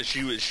thought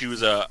she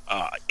was a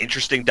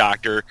interesting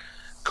doctor,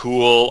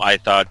 cool. I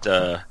thought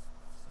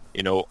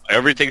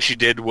everything she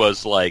did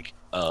was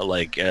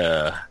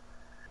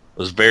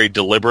was very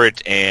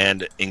deliberate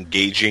and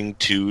engaging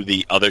to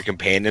the other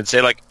companions.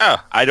 Say like,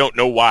 I don't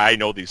know why I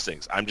know these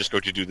things. I'm just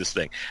going to do this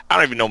thing. I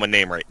don't even know my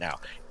name right now.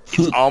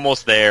 It's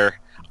almost there.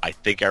 I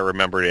think I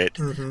remembered it.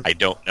 Mm-hmm. I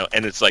don't know.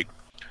 And it's like,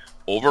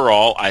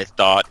 overall, I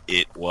thought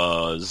it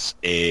was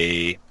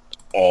a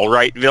all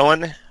right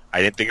villain.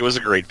 I didn't think it was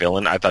a great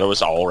villain. I thought it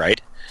was all right.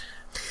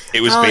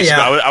 It was basically.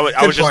 Yeah.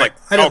 I was just like,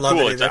 oh,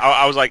 cool.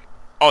 I was like,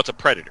 oh, it's a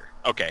predator.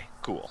 Okay,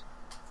 cool.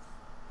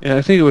 Yeah,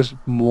 I think it was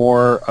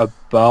more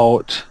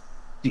about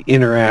the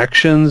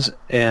interactions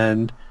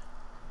and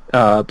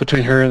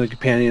between her and the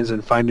companions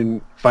and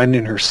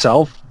finding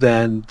herself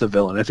than the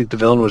villain. I think the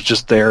villain was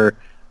just there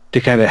to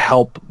kind of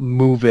help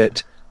move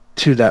it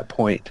to that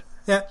point.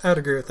 Yeah, I'd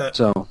agree with that.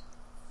 So,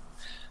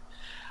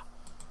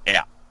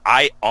 yeah,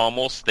 I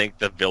almost think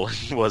the villain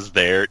was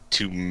there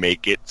to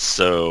make it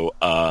so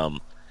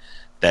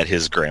that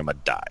his grandma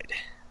died.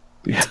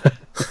 Yeah.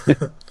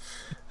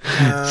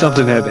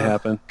 Something had to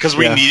happen because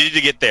we needed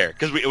to get there.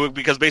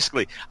 Because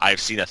basically, I've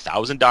seen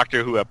 1,000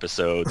 Doctor Who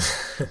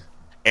episodes,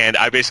 and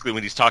I basically,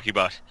 when he's talking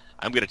about,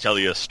 I'm going to tell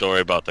you a story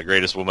about the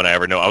greatest woman I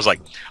ever know, I was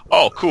like,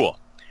 oh, cool.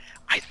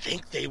 I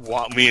think they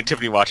want me and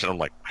Tiffany watching. I'm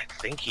like, I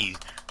think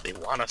they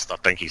want us to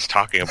think he's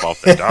talking about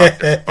the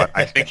Doctor, but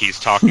I think he's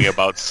talking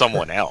about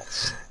someone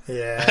else.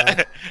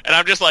 Yeah. And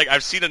I'm just like,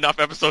 I've seen enough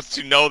episodes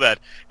to know that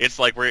it's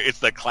like where it's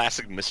the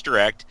classic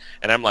misdirect,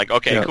 and I'm like,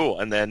 okay, cool.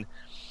 And then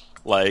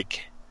I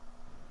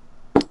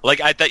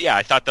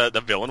thought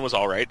the villain was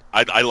all right.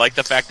 I like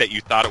the fact that you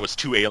thought it was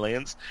two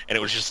aliens, and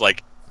it was just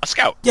like a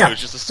scout. Yeah, it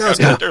was just a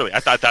scout early. I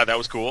thought that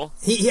was cool.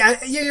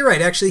 Yeah, you're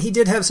right. Actually, he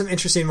did have some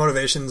interesting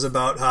motivations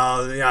about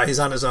how he's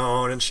on his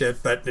own and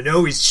shit. But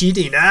no, he's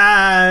cheating.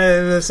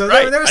 So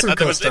there was some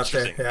cool stuff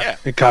there. Yeah.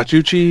 It caught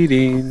you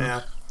cheating.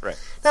 Yeah, right.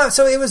 No,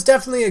 so it was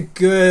definitely a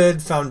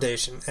good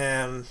foundation,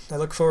 and I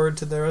look forward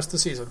to the rest of the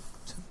season.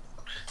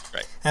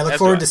 Right. I look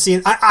forward to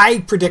seeing.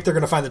 I predict they're going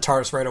to find the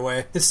TARDIS right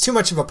away. It's too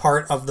much of a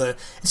part of the.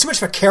 It's too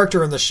much of a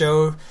character in the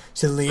show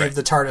to leave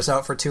the TARDIS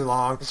out for too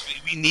long.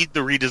 We need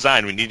the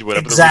redesign. We need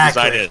whatever the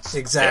redesign is.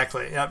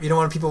 Exactly. Yeah. Yep. You don't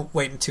want people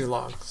waiting too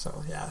long.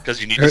 So yeah. Because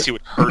you need to see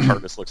what her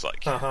TARDIS looks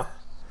like.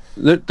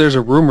 There's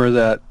a rumor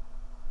that,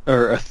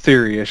 or a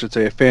theory, I should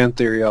say, a fan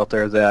theory out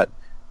there that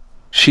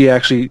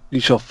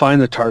she'll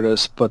find the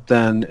TARDIS, but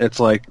then it's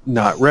like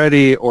not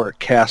ready, or it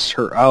casts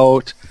her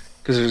out,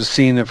 because there's a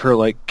scene of her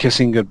like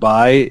kissing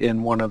goodbye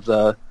in one of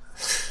the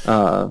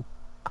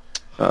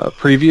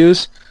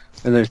previews,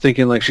 and they're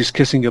thinking like she's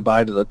kissing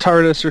goodbye to the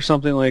TARDIS or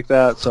something like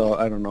that. So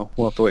I don't know.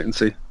 We'll have to wait and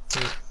see.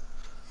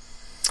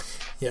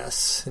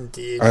 Yes,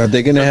 indeed. Are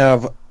they going to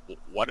have?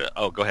 What?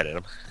 Oh, go ahead,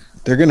 Adam.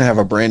 They're going to have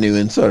a brand new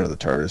inside of the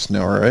TARDIS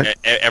now, right?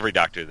 Every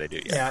Doctor they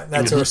do. Yeah,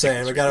 that's what we're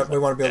saying. We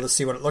want to be able to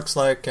see what it looks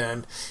like,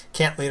 and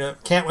can't wait.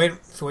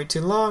 If we wait too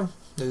long,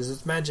 loses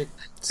its magic.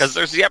 Because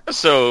there's the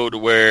episode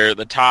where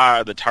the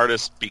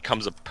TARDIS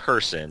becomes a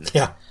person.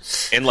 Yeah.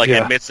 And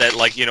admits that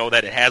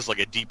that it has like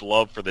a deep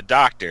love for the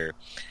Doctor.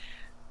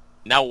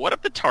 Now, what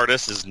if the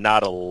TARDIS is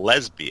not a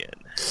lesbian?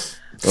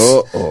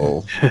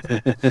 Uh-oh.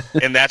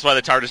 And that's why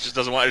the TARDIS just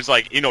doesn't want. It's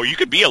like, you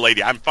could be a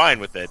lady. I'm fine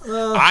with it.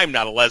 I'm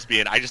not a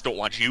lesbian. I just don't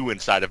want you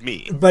inside of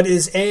me. But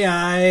is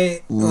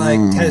AI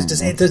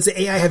does the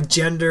AI have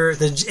gender?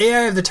 The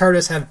AI of the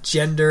TARDIS have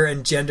gender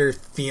and gender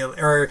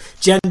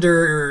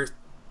gender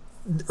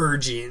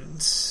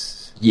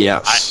urgings?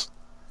 Yes.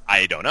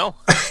 I don't know.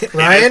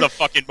 Ryan? It is the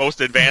fucking most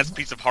advanced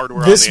piece of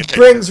hardware. This on the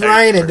brings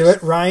Ryan into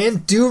it. Ryan,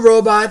 do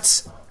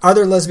robots? Are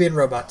there lesbian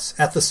robots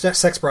at the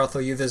sex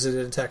brothel you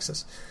visited in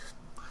Texas?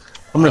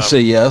 I'm going to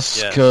say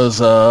yes, because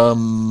But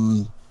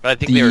I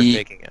think they were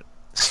faking it.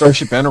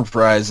 Starship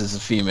Enterprise is a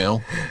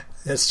female.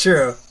 That's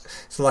true.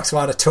 It's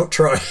Luxwana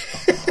Troy.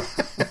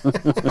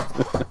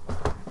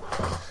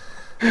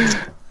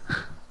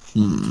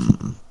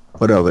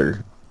 What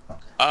other?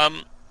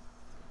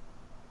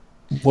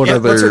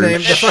 What's her name?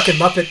 The fucking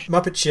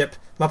Muppet ship.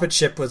 Muppet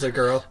ship was a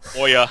girl.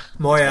 Moya.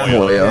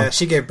 Yeah,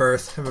 she gave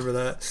birth. I remember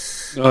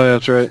that. Oh, yeah,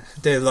 that's right.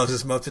 Dave loves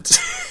his Muppets.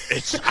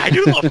 I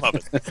do love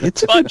Muppets.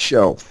 It's a good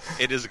show.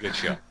 It is a good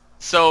show.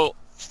 So,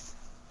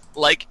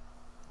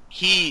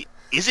 she's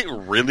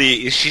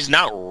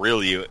not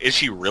really, is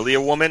she really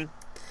a woman?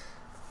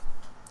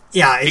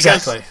 Yeah,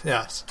 exactly.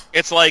 Yes.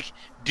 It's like,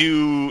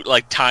 do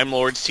Time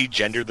Lords see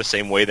gender the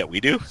same way that we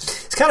do?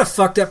 It's kind of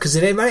fucked up because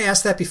did anybody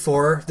ask that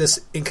before this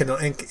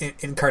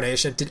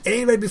incarnation? Did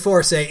anybody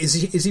before say, is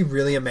he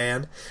really a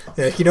man?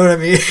 You know what I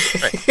mean?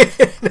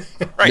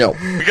 Right. No.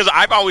 Because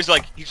I've always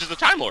he's just a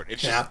Time Lord.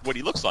 It's just what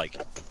he looks like.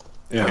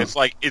 Yeah. It's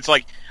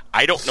like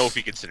I don't know if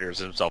he considers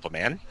himself a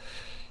man.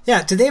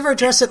 Yeah. Did they ever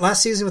address it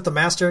last season with the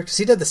Master? Because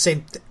he did the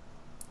same.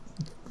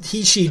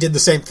 She did the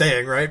same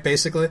thing, right?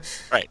 Basically.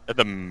 Right.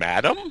 The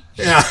Madam.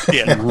 Yeah.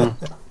 Yeah.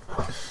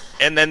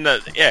 And then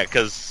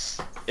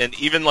and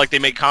even they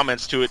make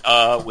comments to it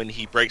when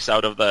he breaks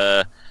out of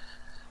the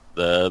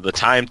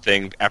time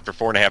thing after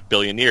 4.5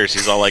 billion years.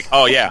 He's all like,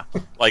 "Oh yeah,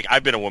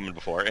 I've been a woman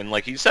before," and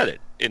he said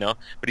it,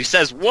 But he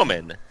says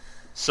woman,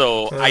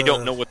 so I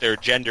don't know what their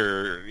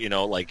gender,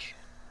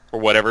 or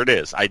whatever it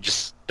is. I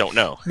just don't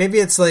know. Maybe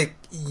it's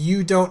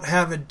you don't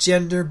have a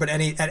gender, but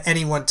at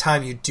any one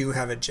time you do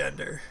have a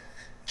gender.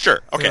 Sure.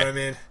 Okay. You know what I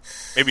mean?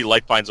 Maybe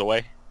life finds a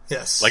way.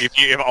 Yes.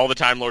 If all the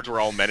Time Lords were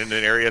all men in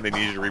an area and they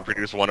needed to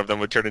reproduce, one of them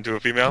would turn into a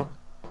female.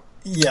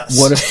 Yes.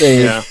 What if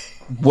they?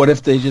 What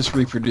if they just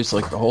reproduce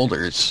like the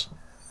Holders?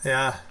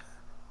 Yeah.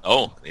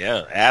 Oh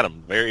yeah,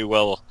 Adam, very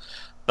well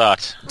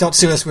thought. Don't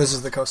sue us, Wizards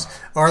of the Coast.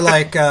 Or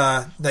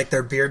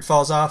their beard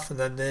falls off and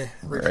then they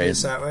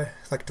reproduce that way,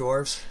 like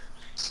dwarves.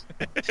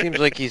 Seems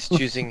like he's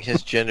choosing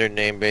his gender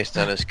name based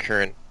on his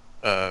current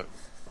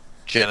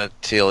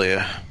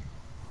genitalia.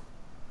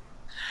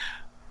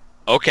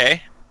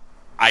 Okay.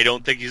 I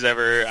don't think he's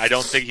ever. I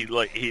don't think he.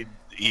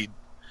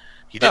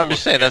 No, I'm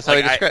just saying that's how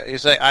he describes.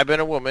 He's like, I've been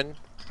a woman.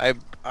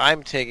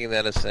 I'm taking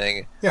that as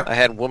saying I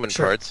had woman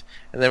parts,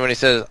 and then when he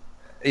says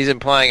he's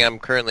implying I'm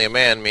currently a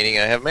man, meaning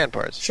I have man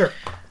parts. Sure.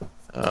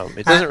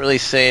 It doesn't really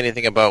say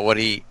anything about what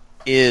he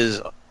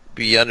is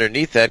be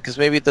underneath that, because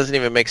maybe it doesn't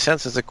even make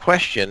sense as a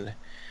question.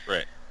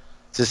 Right.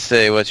 To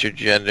say what's your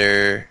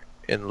gender,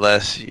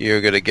 unless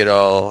you're going to get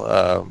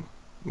all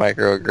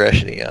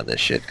microaggression-y on this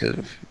shit,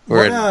 because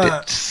we're in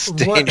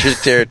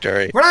dangerous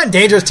territory. We're not in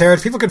dangerous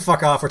territory. People can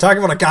fuck off. We're talking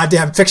about a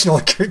goddamn fictional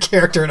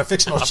character in a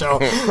fictional show.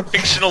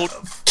 Fictional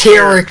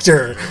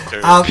character.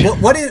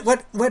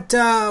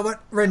 What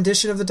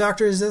rendition of the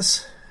Doctor is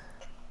this?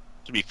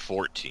 To be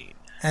 14.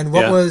 And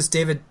what was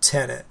David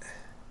Tennant?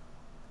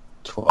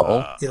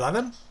 12.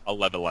 11?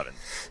 11.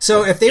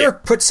 So if they were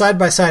put side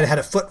by side and had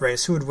a foot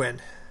race, who would win?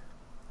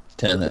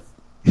 Tennant.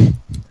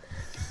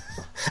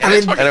 I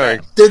mean,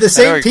 they're the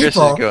same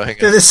people.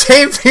 They're the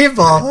same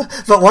people,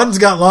 but one's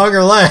got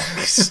longer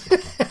legs.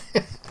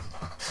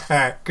 All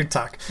right, good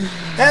talk.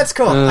 That's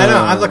cool. I know.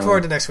 I look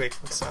forward to next week.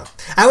 So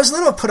I was a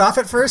little put off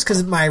at first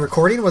because my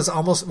recording was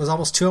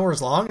almost 2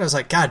 hours long. I was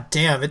like, God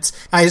damn!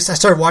 I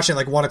started watching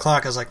at 1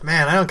 o'clock. I was like,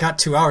 man, I don't got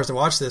 2 hours to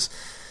watch this.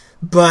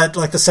 But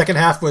the second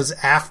half was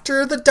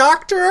after the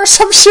Doctor or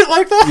some shit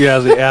like that. Yeah,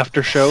 the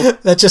after show.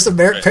 That just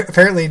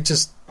apparently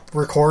just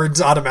records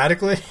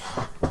automatically.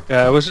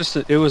 Yeah, it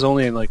was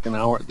only in an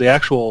hour. The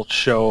actual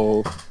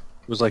show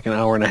was an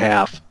hour and a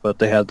half, but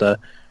they had the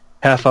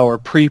half-hour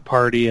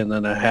pre-party and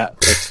then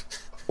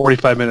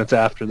 45 minutes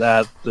after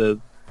that.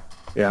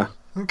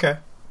 Okay.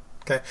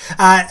 Okay.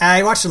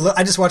 I watched.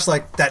 I just watched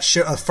like that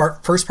show,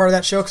 first part of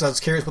that show, because I was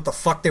curious what the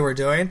fuck they were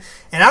doing,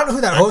 and I don't know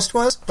who that host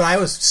was, but I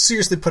was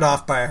seriously put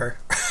off by her.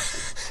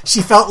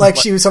 She felt like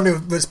she was somebody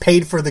who was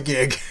paid for the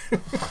gig.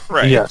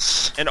 Right.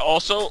 Yes. And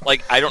also,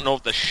 like, I don't know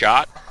if the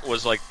shot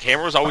was like,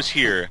 camera was always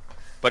here,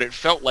 but it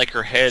felt like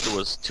her head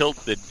was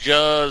tilted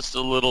just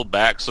a little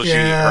back, so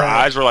her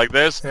eyes were like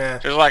this. Yeah.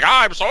 She was like,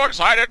 I'm so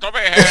excited to be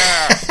here!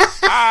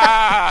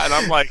 And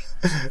I'm like,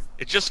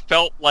 it just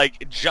felt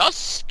like,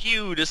 just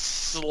skewed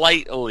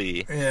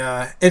slightly.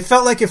 Yeah. It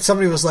felt like if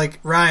somebody was like,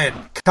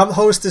 Ryan, come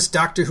host this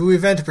Doctor Who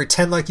event and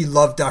pretend like you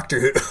love Doctor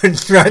Who.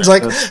 And Ryan's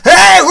like,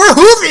 hey, we're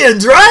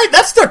Whovians, right?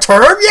 That's the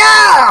term,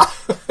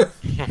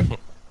 yeah!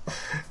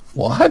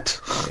 What?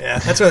 Yeah,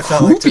 that's what it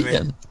felt like to me.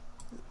 Whovian?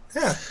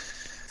 Yeah.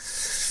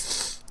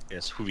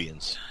 Yes,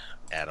 Whovians.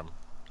 Adam.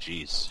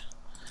 Jeez.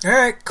 All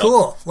right,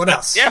 cool. What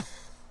else? Yeah.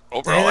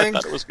 Overall, Anything? I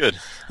thought it was good.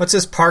 What's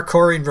this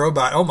parkouring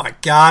robot? Oh my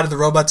god, the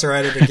robots are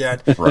at it again.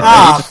 Right.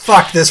 Ah,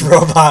 fuck this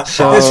robot.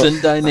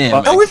 Awesome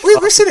dynamic. Oh,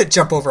 we've seen it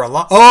jump over a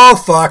lot. Oh,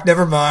 fuck,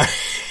 never mind.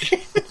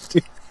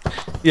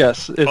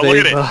 Yes. Oh, look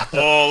at it.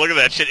 Oh, look at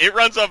that shit. It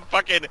runs up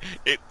fucking...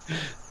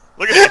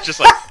 Look at that,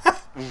 just like...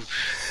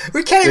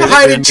 We can't even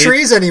hide in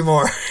trees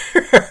anymore.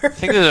 I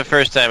think this is the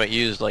first time it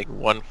used like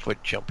 1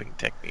 foot jumping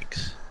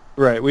techniques.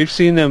 Right. We've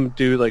seen them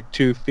do like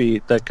 2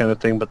 feet, that kind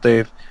of thing, but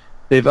they've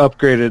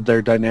upgraded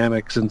their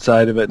dynamics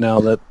inside of it now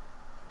that...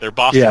 They're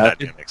Boston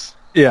Dynamics.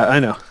 Yeah, I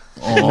know.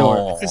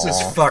 Oh. This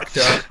is fucked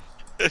up.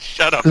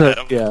 Shut up,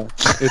 Adam. Yeah.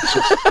 It's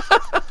just...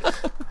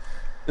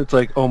 it's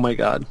like, oh my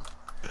god.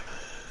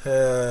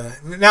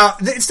 Now,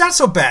 it's not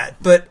so bad,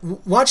 but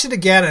watch it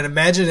again and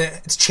imagine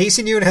it's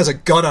chasing you and it has a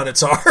gun on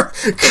its arm. Right?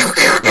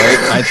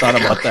 I thought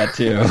about that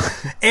too.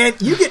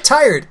 And you get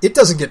tired. It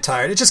doesn't get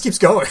tired. It just keeps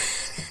going.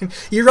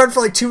 You run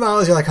for like 2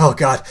 miles, you're like, oh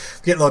god, I'm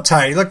getting a little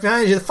tired. You look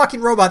behind you, the fucking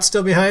robot's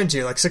still behind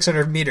you, like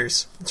 600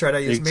 meters. That's right, I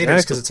use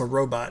meters because it's a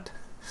robot.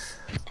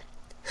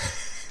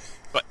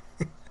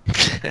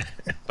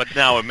 But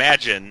now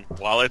imagine,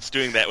 while it's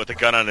doing that with a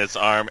gun on its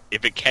arm,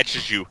 if it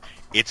catches you,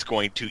 it's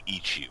going to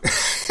eat you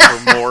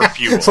for more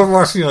fuel. For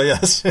more fuel,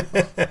 yes.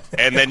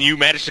 And then you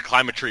manage to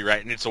climb a tree,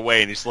 right? And it's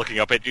away, and it's looking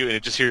up at you, and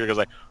it just here it goes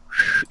like,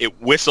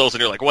 it whistles,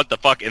 and you're like, what the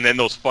fuck? And then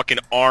those fucking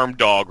arm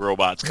dog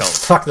robots come.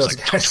 Fuck those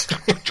guys.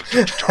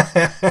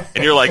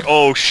 And you're like,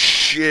 oh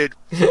shit.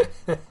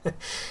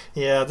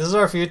 Yeah, this is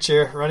our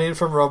future. Running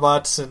from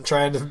robots and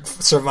trying to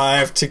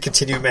survive to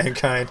continue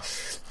mankind.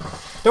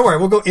 Don't worry,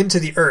 we'll go into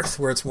the Earth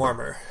where it's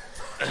warmer.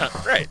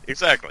 Right,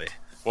 exactly.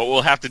 What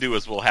we'll have to do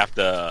is we'll have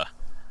to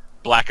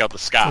black out the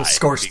sky. We'll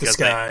scorch the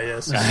sky,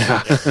 yes.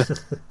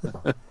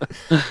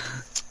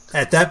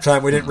 At that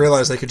time, we didn't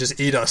realize they could just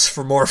eat us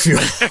for more fuel.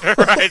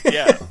 Right,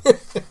 yeah.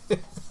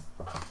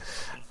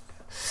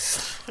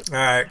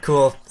 Alright,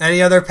 cool.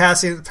 Any other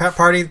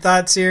parting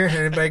thoughts here?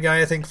 Anybody got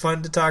anything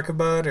fun to talk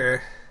about?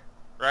 Or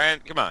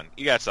Ryan, come on.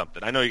 You got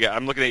something. I know you got...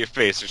 I'm looking at your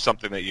face. There's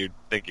something that you're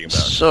thinking about.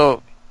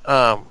 So,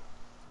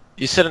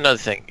 you said another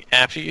thing.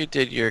 After you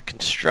did your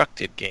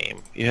constructed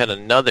game, you had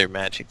another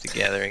Magic the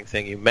Gathering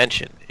thing you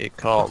mentioned. It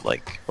called,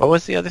 like... What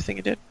was the other thing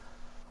you did?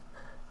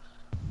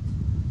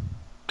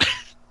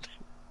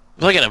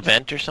 It was like an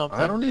event or something?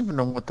 I don't even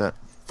know what that...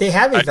 they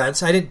have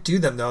events. I didn't do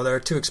them, though. They're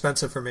too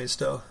expensive for me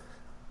still.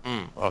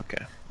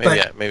 Okay.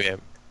 But Maybe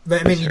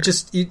I mean,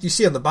 you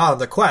see on the bottom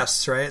the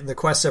quests, right? And the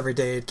quests every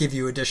day give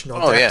you additional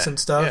decks and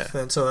stuff,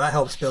 and so that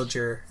helps build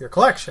your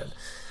collection.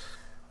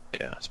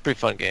 Yeah, it's a pretty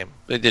fun game.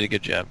 They did a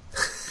good job.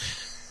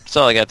 That's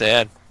all I got to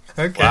add.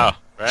 Okay. Wow,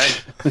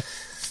 right?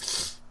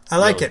 I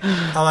like it.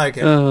 I like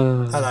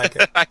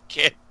it. I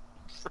can't...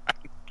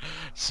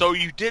 So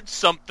you did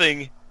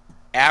something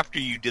after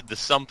you did the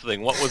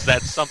something. What was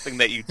that something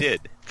that you did?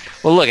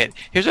 Well, look,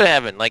 here's what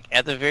happened. Like,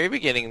 at the very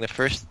beginning, the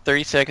first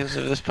 30 seconds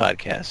of this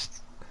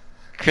podcast,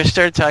 Chris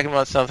started talking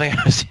about something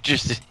I was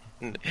interested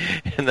in,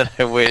 and then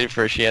I waited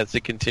for a chance to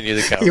continue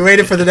the conversation. You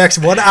waited for the next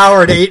 1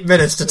 hour and 8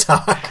 minutes to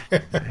talk.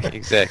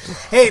 Exactly.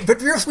 Hey,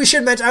 but we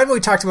should mention, I know we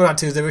talked about it on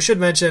Tuesday, we should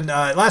mention,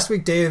 last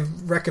week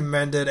Dave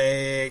recommended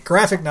a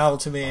graphic novel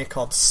to me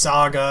called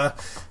Saga.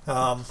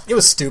 It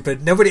was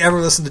stupid. Nobody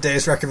ever listened to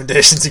Dave's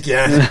recommendations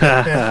again.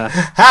 No,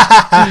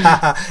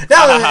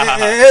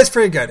 it was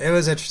pretty good. It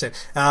was interesting.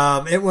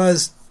 It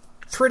was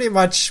pretty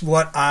much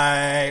what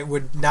I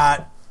would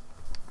not...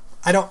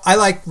 I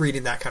like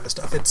reading that kind of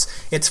stuff.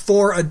 It's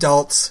for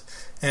adults,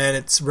 and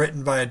it's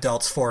written by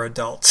adults for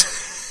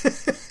adults.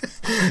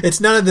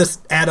 It's none of this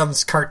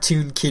Adam's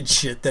cartoon kid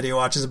shit that he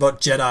watches about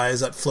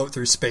Jedis that float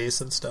through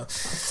space and stuff.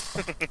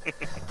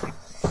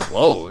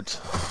 Float?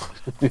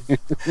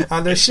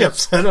 On their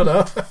ships. I don't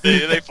know.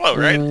 They float,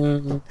 right?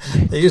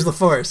 They use the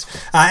Force.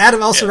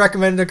 Adam also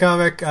recommended a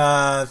comic.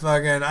 I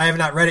have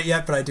not read it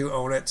yet, but I do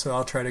own it, so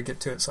I'll try to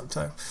get to it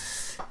sometime.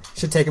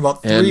 Should take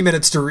about 3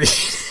 minutes to read.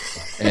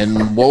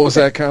 And what was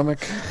that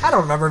comic? I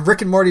don't remember.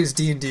 Rick and Morty's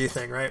D&D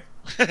thing, right?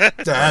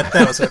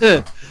 that was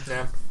it.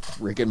 Yeah.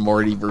 Rick and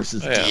Morty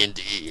versus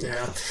D&D.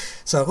 Yeah.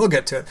 So we'll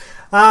get to it.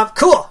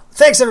 Cool.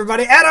 Thanks,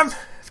 everybody. Adam,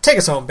 take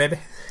us home, baby.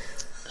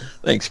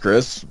 Thanks,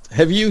 Chris.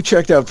 Have you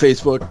checked out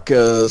Facebook?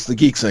 The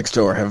Geeks Next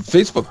Door have a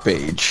Facebook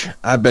page.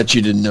 I bet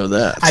you didn't know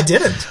that. I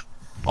didn't.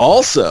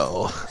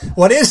 Also,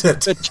 What is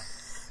it?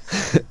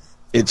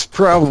 it's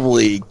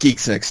probably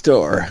Geeks Next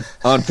Door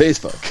on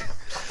Facebook.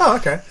 Oh,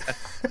 okay.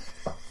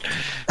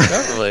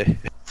 Definitely.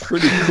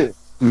 Pretty cool.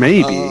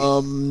 Maybe.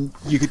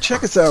 You can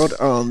check us out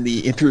on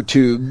the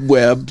intertube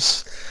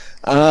webs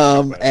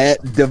at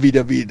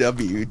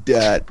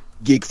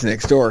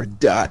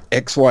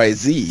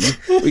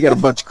www.geeksnextdoor.xyz. We got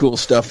a bunch of cool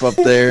stuff up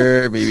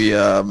there. Maybe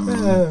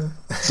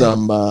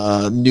some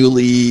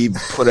newly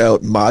put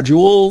out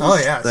modules yes,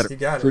 you got that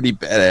are it. pretty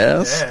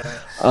badass.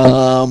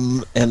 Yeah.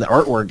 And the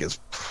artwork is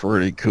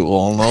pretty cool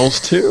on those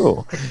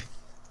too.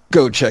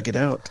 Go check it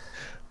out.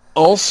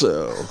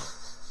 Also,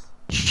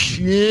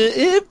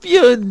 if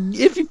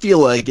you feel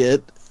like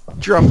it,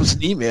 drop us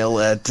an email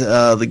at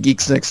the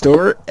Geeks Next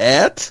Door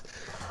at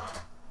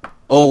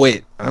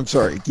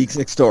Geeks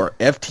Next Door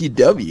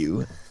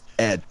FTW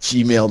at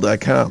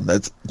gmail.com.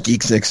 That's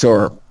Geeks Next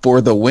Door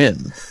for the win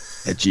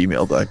at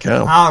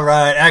gmail.com. All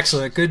right,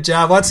 excellent. Good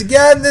job. Once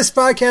again, this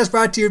podcast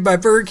brought to you by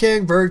Burger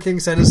King. Burger King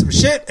sent us some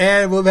shit,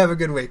 and we'll have a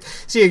good week.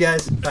 See you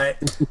guys. Bye.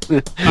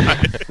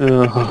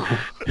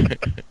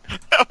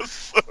 That was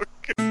so